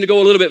choosing to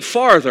go a little bit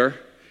farther,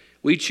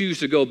 we choose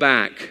to go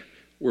back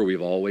where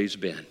we've always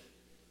been.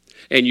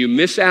 And you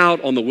miss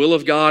out on the will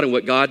of God and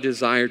what God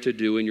desired to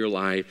do in your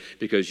life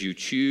because you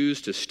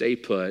choose to stay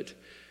put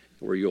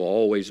where you've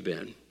always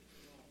been.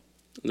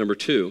 Number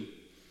two,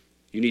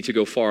 you need to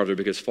go farther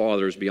because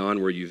farther is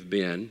beyond where you've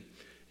been.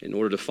 In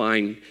order to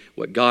find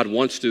what God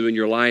wants to do in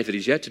your life, that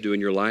he's yet to do in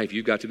your life,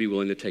 you've got to be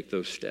willing to take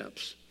those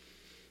steps.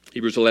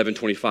 Hebrews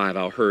 11:25,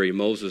 I'll hurry.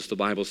 Moses, the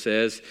Bible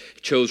says,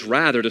 chose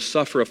rather to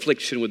suffer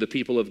affliction with the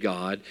people of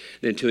God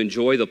than to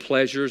enjoy the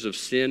pleasures of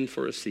sin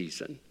for a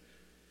season.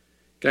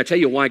 Can I tell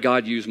you why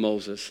God used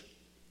Moses?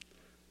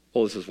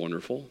 Oh, this is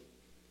wonderful.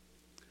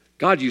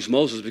 God used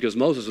Moses because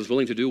Moses was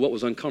willing to do what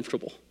was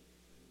uncomfortable.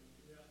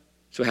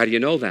 So how do you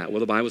know that? Well,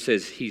 the Bible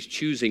says he's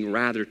choosing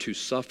rather to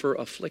suffer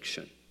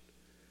affliction.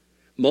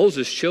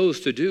 Moses chose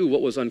to do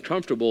what was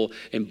uncomfortable,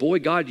 and boy,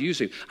 God used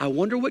him. I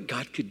wonder what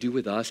God could do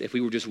with us if we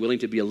were just willing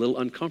to be a little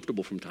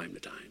uncomfortable from time to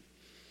time.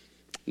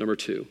 Number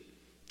two,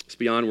 it's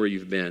beyond where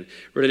you've been.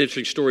 Read an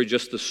interesting story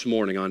just this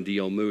morning on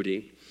D.L.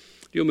 Moody.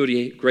 D.L.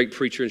 Moody, great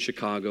preacher in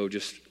Chicago,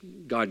 just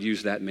God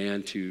used that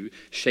man to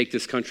shake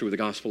this country with the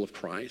gospel of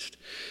Christ.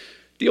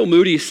 D.L.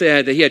 Moody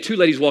said that he had two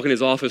ladies walk in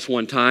his office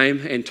one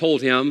time and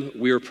told him,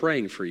 "We are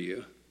praying for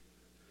you."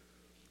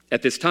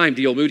 At this time,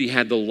 D.L. Moody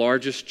had the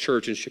largest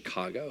church in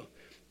Chicago.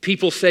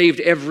 People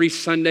saved every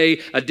Sunday,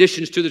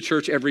 additions to the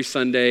church every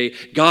Sunday.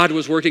 God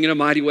was working in a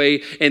mighty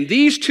way. And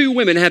these two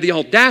women had the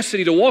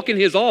audacity to walk in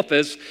his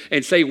office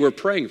and say, "We're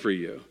praying for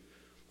you."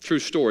 True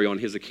story on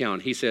his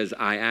account. He says,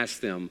 "I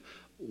asked them,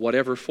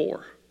 whatever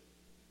for?"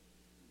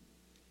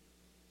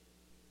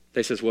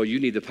 They says, "Well, you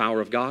need the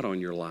power of God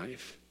on your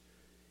life."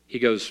 He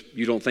goes,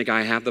 "You don't think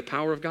I have the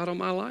power of God on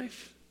my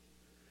life?"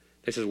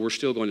 They says, "We're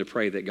still going to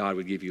pray that God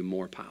would give you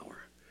more power."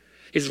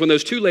 He says, when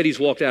those two ladies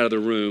walked out of the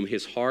room,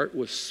 his heart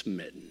was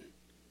smitten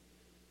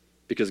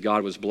because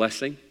God was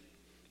blessing,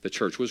 the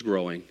church was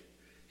growing,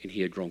 and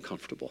he had grown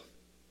comfortable.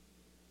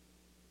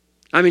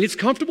 I mean, it's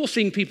comfortable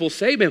seeing people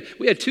saved. Man,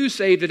 we had 2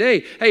 saved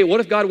today. Hey,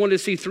 what if God wanted to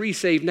see 3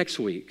 saved next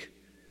week?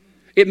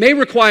 It may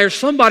require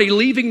somebody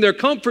leaving their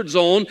comfort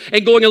zone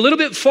and going a little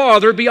bit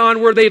farther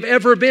beyond where they've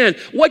ever been.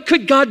 What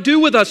could God do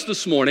with us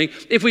this morning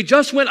if we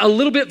just went a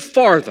little bit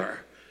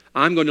farther?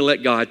 I'm going to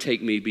let God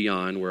take me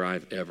beyond where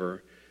I've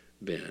ever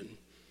been.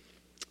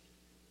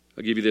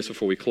 I'll give you this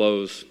before we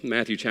close.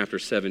 Matthew chapter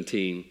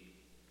 17.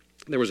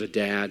 There was a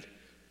dad,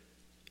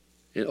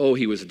 and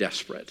he was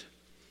desperate.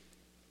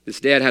 This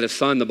dad had a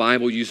son. The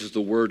Bible uses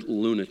the word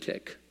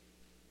lunatic.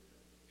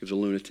 He was a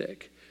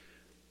lunatic.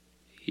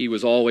 He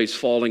was always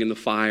falling in the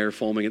fire,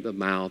 foaming at the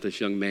mouth, this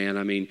young man.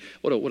 I mean,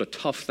 what a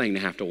tough thing to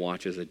have to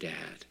watch as a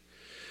dad.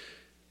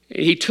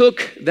 And he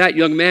took that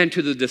young man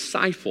to the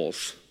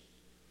disciples.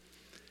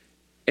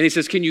 And he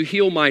says, "Can you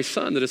heal my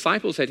son?" The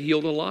disciples had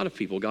healed a lot of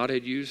people. God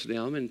had used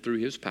them and through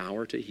his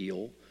power to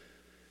heal.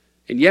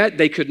 And yet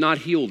they could not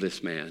heal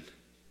this man.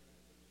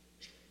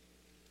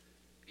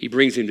 He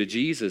brings him to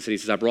Jesus and he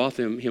says, "I brought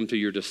him to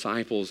your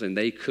disciples and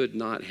they could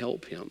not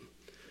help him."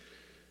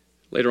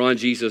 Later on,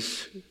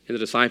 Jesus and the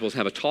disciples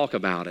have a talk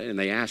about it and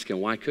they ask him,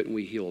 "Why couldn't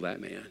we heal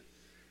that man?"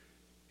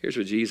 Here's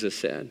what Jesus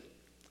said.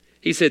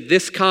 He said,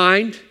 "This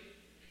kind,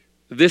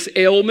 this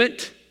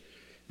ailment,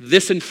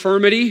 this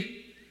infirmity,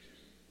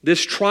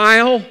 this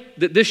trial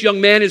that this young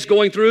man is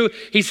going through,"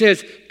 he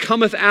says,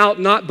 "cometh out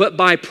not but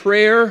by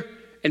prayer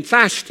and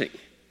fasting."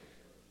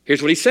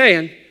 Here's what he's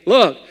saying.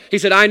 Look, he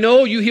said, "I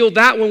know you healed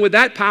that one with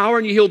that power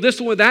and you healed this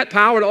one with that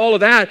power and all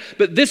of that,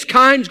 but this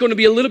kind's going to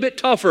be a little bit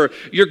tougher.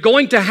 You're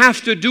going to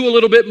have to do a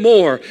little bit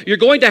more. You're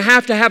going to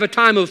have a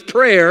time of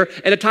prayer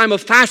and a time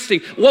of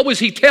fasting." What was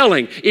he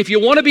telling? If you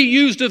want to be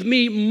used of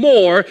me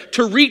more,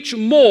 to reach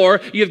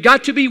more, you've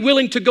got to be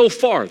willing to go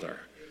farther.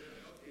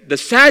 The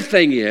sad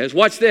thing is,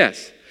 watch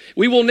this,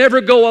 we will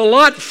never go a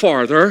lot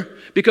farther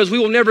because we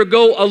will never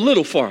go a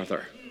little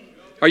farther.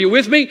 Are you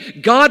with me?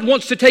 God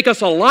wants to take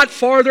us a lot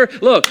farther.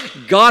 Look,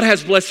 God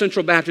has blessed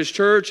Central Baptist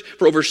Church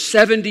for over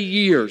 70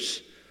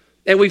 years.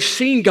 And we've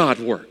seen God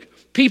work.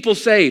 People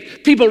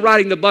saved, people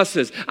riding the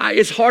buses.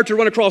 It's hard to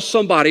run across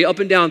somebody up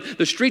and down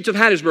the streets of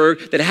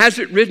Hattiesburg that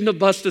hasn't ridden a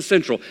bus to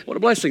Central. What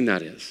a blessing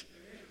that is.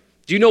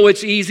 Do you know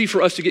it's easy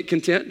for us to get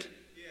content?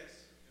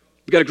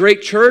 We've got a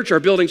great church. Our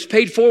building's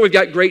paid for. We've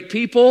got great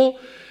people.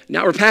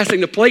 Now we're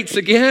passing the plates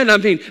again. I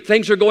mean,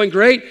 things are going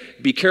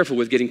great. Be careful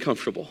with getting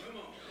comfortable.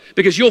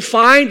 Because you'll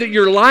find that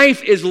your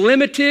life is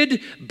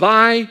limited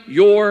by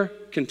your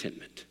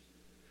contentment.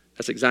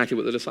 That's exactly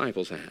what the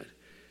disciples had.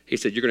 He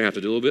said, "You're going to have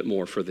to do a little bit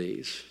more for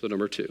these." So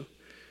number 2,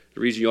 the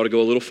reason you ought to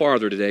go a little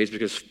farther today is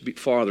because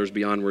farther is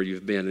beyond where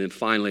you've been. And then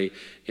finally,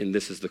 and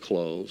this is the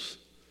close,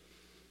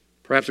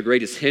 perhaps the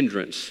greatest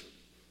hindrance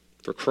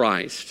for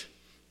Christ.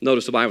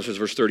 Notice the Bible says,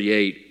 verse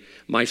 38,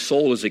 "My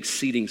soul is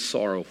exceeding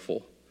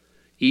sorrowful,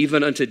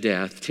 even unto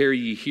death. Tarry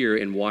ye here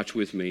and watch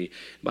with me."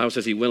 The Bible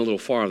says he went a little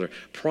farther.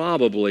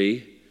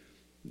 Probably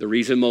the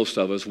reason most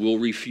of us will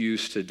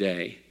refuse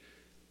today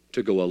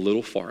to go a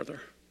little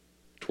farther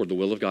toward the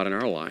will of God in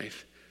our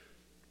life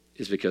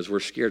is because we're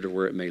scared of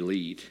where it may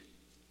lead.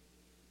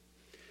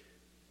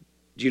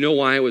 Do you know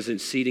why it was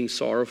exceeding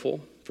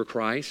sorrowful for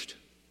Christ?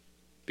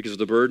 Because of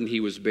the burden he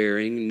was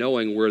bearing,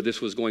 knowing where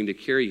this was going to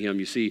carry him.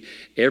 You see,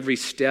 every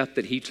step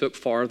that he took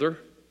farther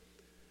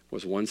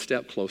was one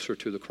step closer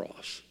to the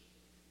cross.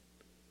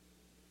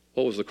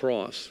 What was the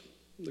cross?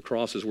 The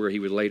cross is where he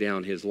would lay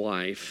down his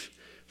life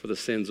for the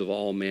sins of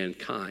all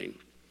mankind.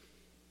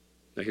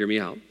 Now hear me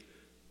out.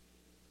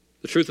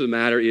 The truth of the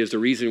matter is the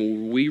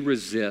reason we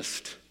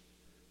resist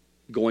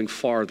going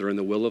farther in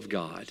the will of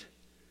God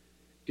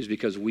is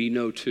because we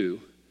know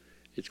too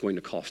it's going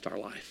to cost our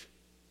life.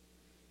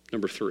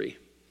 Number 3,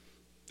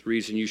 the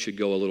reason you should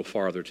go a little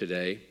farther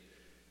today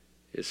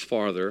is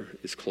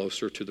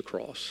closer to the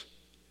cross.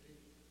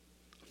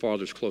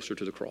 Farther is closer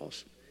to the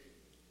cross.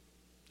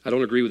 I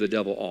don't agree with the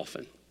devil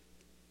often.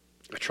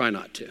 I try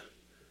not to.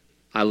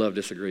 I love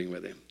disagreeing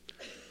with him.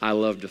 I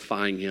love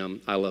defying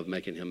him. I love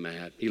making him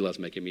mad. He loves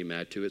making me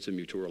mad too. It's a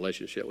mutual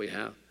relationship we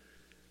have.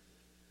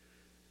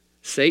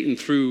 Satan,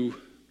 through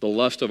the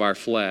lust of our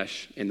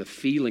flesh and the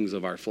feelings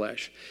of our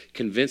flesh,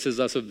 convinces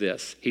us of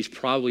this. He's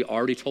probably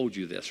already told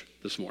you this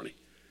morning.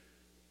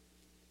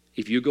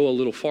 If you go a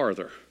little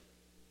farther,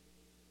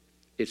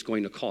 it's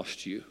going to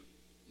cost you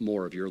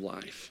more of your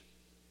life.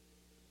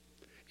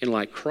 And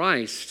like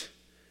Christ,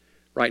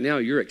 right now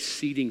you're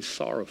exceeding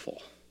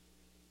sorrowful.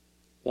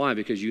 Why?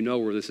 Because you know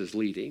where this is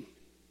leading.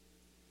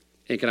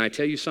 And can I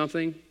tell you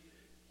something?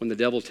 When the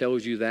devil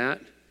tells you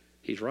that,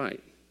 he's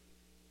right.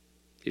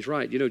 He's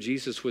right. You know,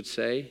 Jesus would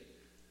say,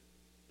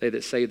 they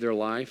that save their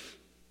life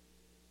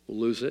will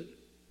lose it.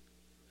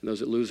 And those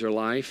that lose their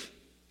life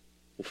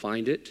will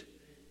find it.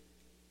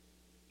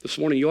 This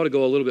morning, you ought to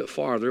go a little bit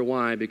farther.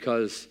 Why?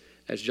 Because,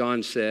 as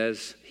John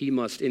says, he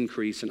must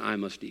increase and I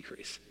must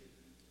decrease.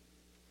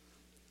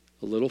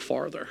 A little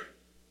farther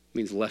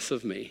means less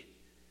of me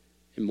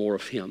and more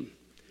of him.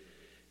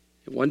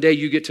 And one day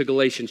you get to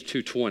Galatians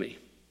 2:20.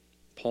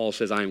 Paul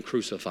says, I am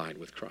crucified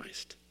with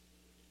Christ.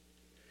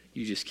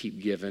 You just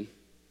keep giving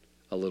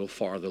a little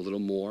farther, a little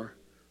more,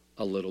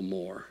 a little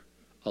more,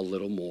 a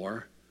little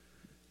more.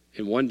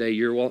 And one day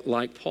you're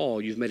like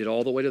Paul. You've made it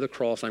all the way to the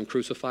cross. I'm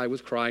crucified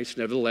with Christ.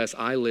 Nevertheless,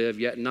 I live,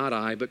 yet not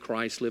I, but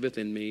Christ liveth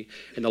in me.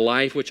 And the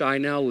life which I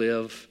now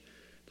live,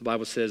 the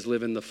Bible says,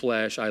 live in the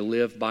flesh. I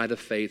live by the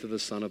faith of the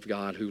Son of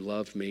God who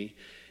loved me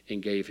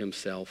and gave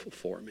himself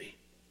for me.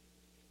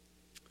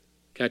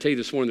 Can I tell you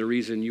this morning, the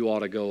reason you ought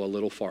to go a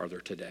little farther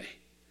today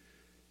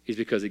is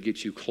because it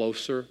gets you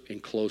closer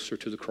and closer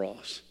to the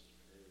cross.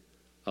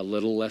 A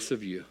little less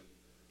of you,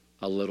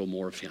 a little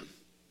more of him.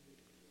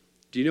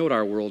 Do you know what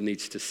our world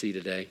needs to see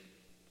today?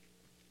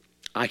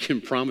 I can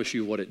promise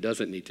you what it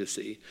doesn't need to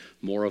see.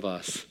 More of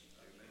us.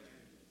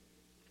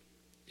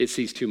 It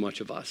sees too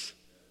much of us.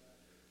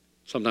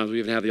 Sometimes we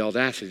even have the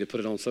audacity to put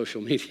it on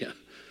social media.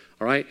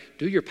 All right?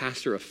 Do your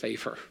pastor a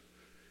favor.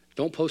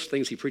 Don't post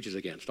things he preaches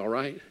against, all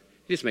right?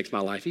 It just makes my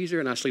life easier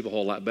and I sleep a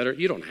whole lot better.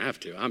 You don't have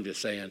to. I'm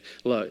just saying,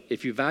 look,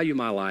 if you value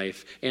my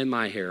life and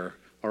my hair,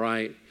 all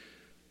right,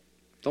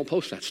 don't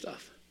post that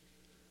stuff.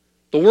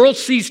 The world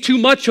sees too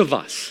much of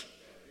us.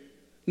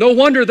 No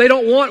wonder they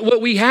don't want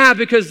what we have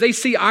because they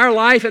see our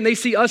life and they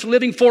see us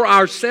living for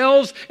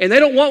ourselves and they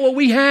don't want what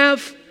we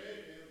have.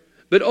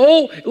 But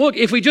oh, look,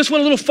 if we just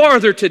went a little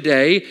farther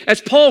today, as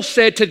Paul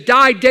said, to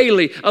die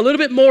daily, a little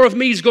bit more of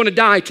me is going to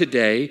die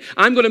today.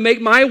 I'm going to make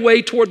my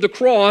way toward the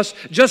cross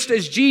just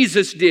as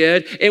Jesus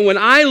did. And when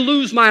I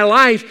lose my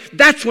life,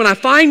 that's when I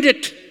find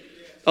it.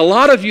 A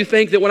lot of you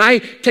think that when I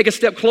take a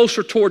step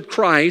closer toward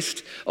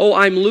Christ, oh,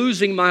 I'm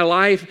losing my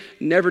life,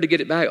 never to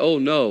get it back. Oh,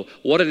 no.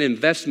 What an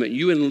investment.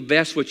 You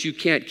invest what you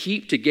can't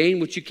keep to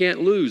gain what you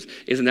can't lose.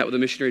 Isn't that what the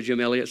missionary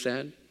Jim Elliot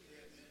said?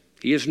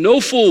 He is no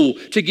fool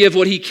to give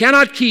what he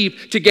cannot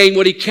keep to gain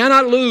what he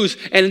cannot lose.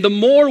 And the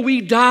more we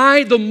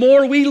die, the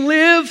more we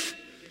live.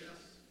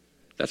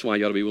 That's why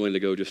you ought to be willing to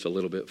go just a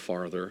little bit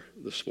farther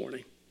this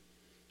morning.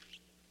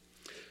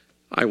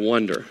 I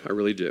wonder, I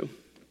really do.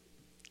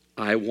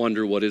 I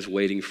wonder what is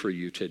waiting for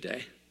you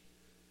today.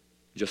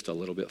 Just a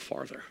little bit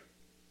farther.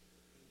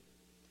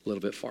 A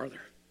little bit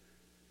farther.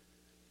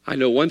 I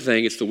know one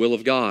thing, it's the will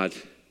of God.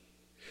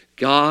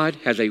 God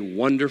has a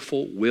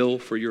wonderful will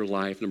for your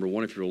life. Number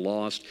one, if you're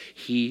lost,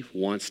 he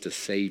wants to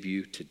save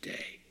you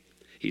today.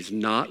 He's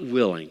not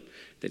willing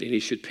that any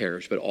should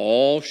perish, but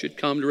all should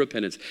come to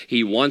repentance.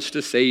 He wants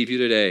to save you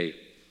today.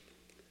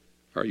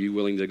 Are you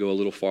willing to go a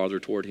little farther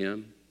toward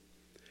him?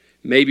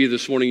 Maybe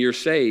this morning you're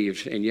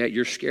saved, and yet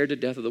you're scared to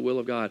death of the will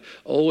of God.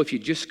 Oh, if you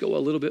just go a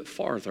little bit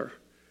farther,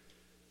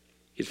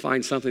 you'd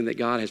find something that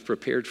God has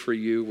prepared for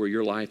you where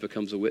your life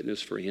becomes a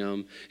witness for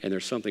him, and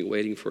there's something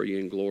waiting for you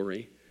in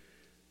glory.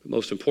 But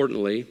most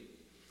importantly,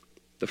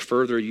 the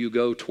further you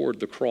go toward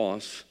the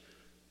cross,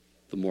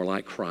 the more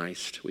like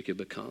Christ we could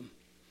become.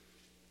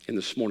 And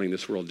this morning,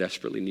 this world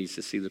desperately needs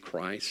to see the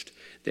Christ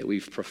that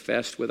we've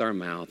professed with our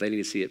mouth. They need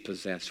to see it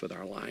possessed with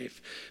our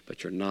life.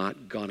 But you're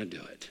not going to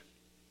do it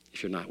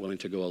if you're not willing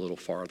to go a little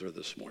farther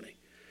this morning.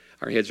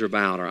 Our heads are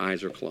bowed, our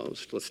eyes are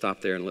closed. Let's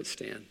stop there and let's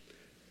stand.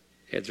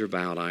 Heads are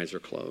bowed, eyes are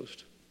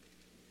closed.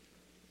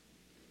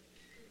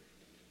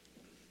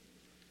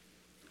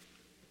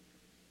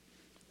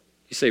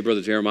 You say,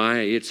 Brother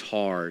Jeremiah, it's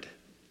hard.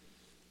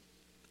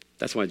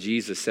 That's why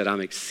Jesus said,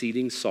 I'm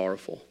exceeding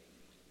sorrowful.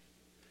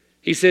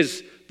 He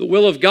says, the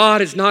will of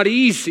God is not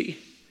easy.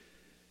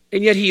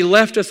 And yet he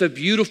left us a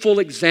beautiful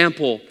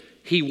example.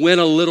 He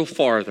went a little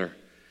farther.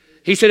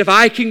 He said, if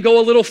I can go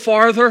a little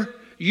farther,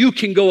 you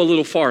can go a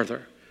little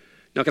farther.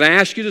 Now, can I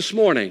ask you this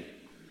morning,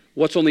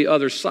 what's on the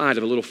other side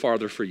of a little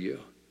farther for you?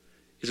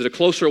 Is it a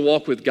closer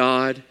walk with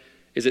God?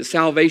 Is it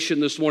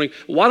salvation this morning?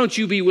 Why don't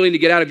you be willing to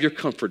get out of your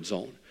comfort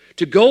zone,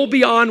 to go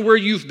beyond where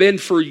you've been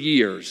for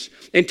years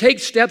and take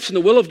steps in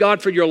the will of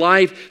God for your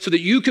life so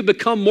that you could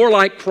become more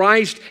like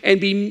Christ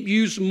and be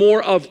used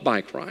more of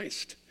by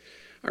Christ?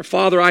 Our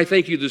Father, I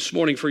thank you this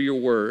morning for your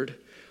word.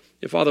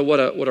 And Father, what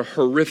a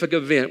horrific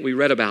event we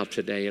read about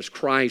today as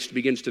Christ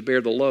begins to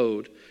bear the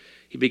load.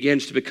 He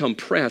begins to become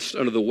pressed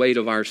under the weight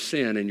of our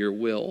sin and your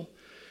will.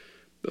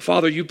 But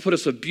Father, you put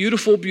us a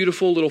beautiful,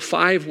 beautiful little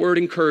 5-word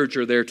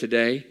encourager there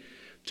today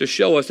to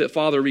show us that,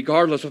 Father,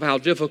 regardless of how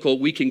difficult,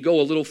 we can go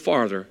a little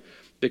farther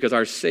because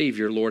our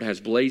Savior, Lord, has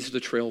blazed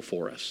the trail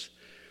for us.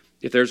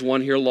 If there's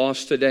one here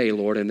lost today,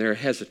 Lord, and they're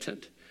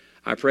hesitant,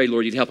 I pray,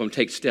 Lord, you'd help them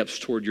take steps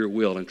toward your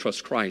will and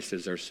trust Christ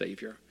as their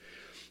Savior.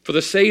 For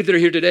the saved that are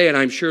here today, and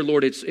I'm sure,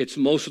 Lord, it's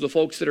most of the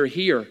folks that are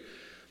here,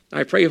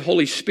 I pray,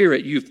 Holy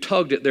Spirit, you've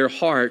tugged at their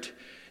heart,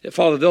 that,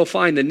 Father, they'll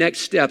find the next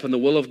step in the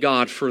will of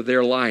God for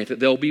their life, that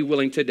they'll be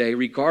willing today,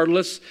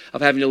 regardless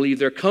of having to leave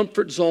their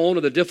comfort zone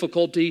or the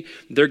difficulty,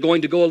 they're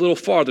going to go a little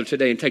farther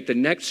today and take the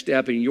next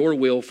step in your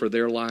will for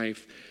their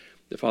life,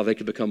 that, Father, they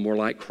could become more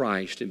like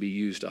Christ and be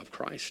used of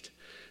Christ.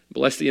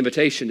 Bless the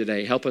invitation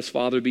today. Help us,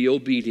 Father, be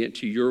obedient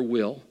to your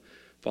will.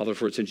 Father,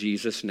 for it's in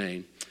Jesus'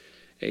 name.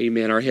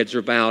 Amen. Our heads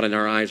are bowed and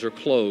our eyes are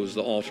closed.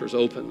 The altar is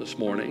open this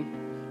morning.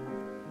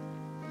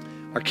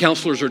 Our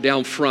counselors are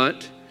down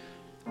front.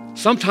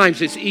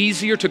 Sometimes it's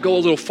easier to go a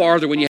little farther when you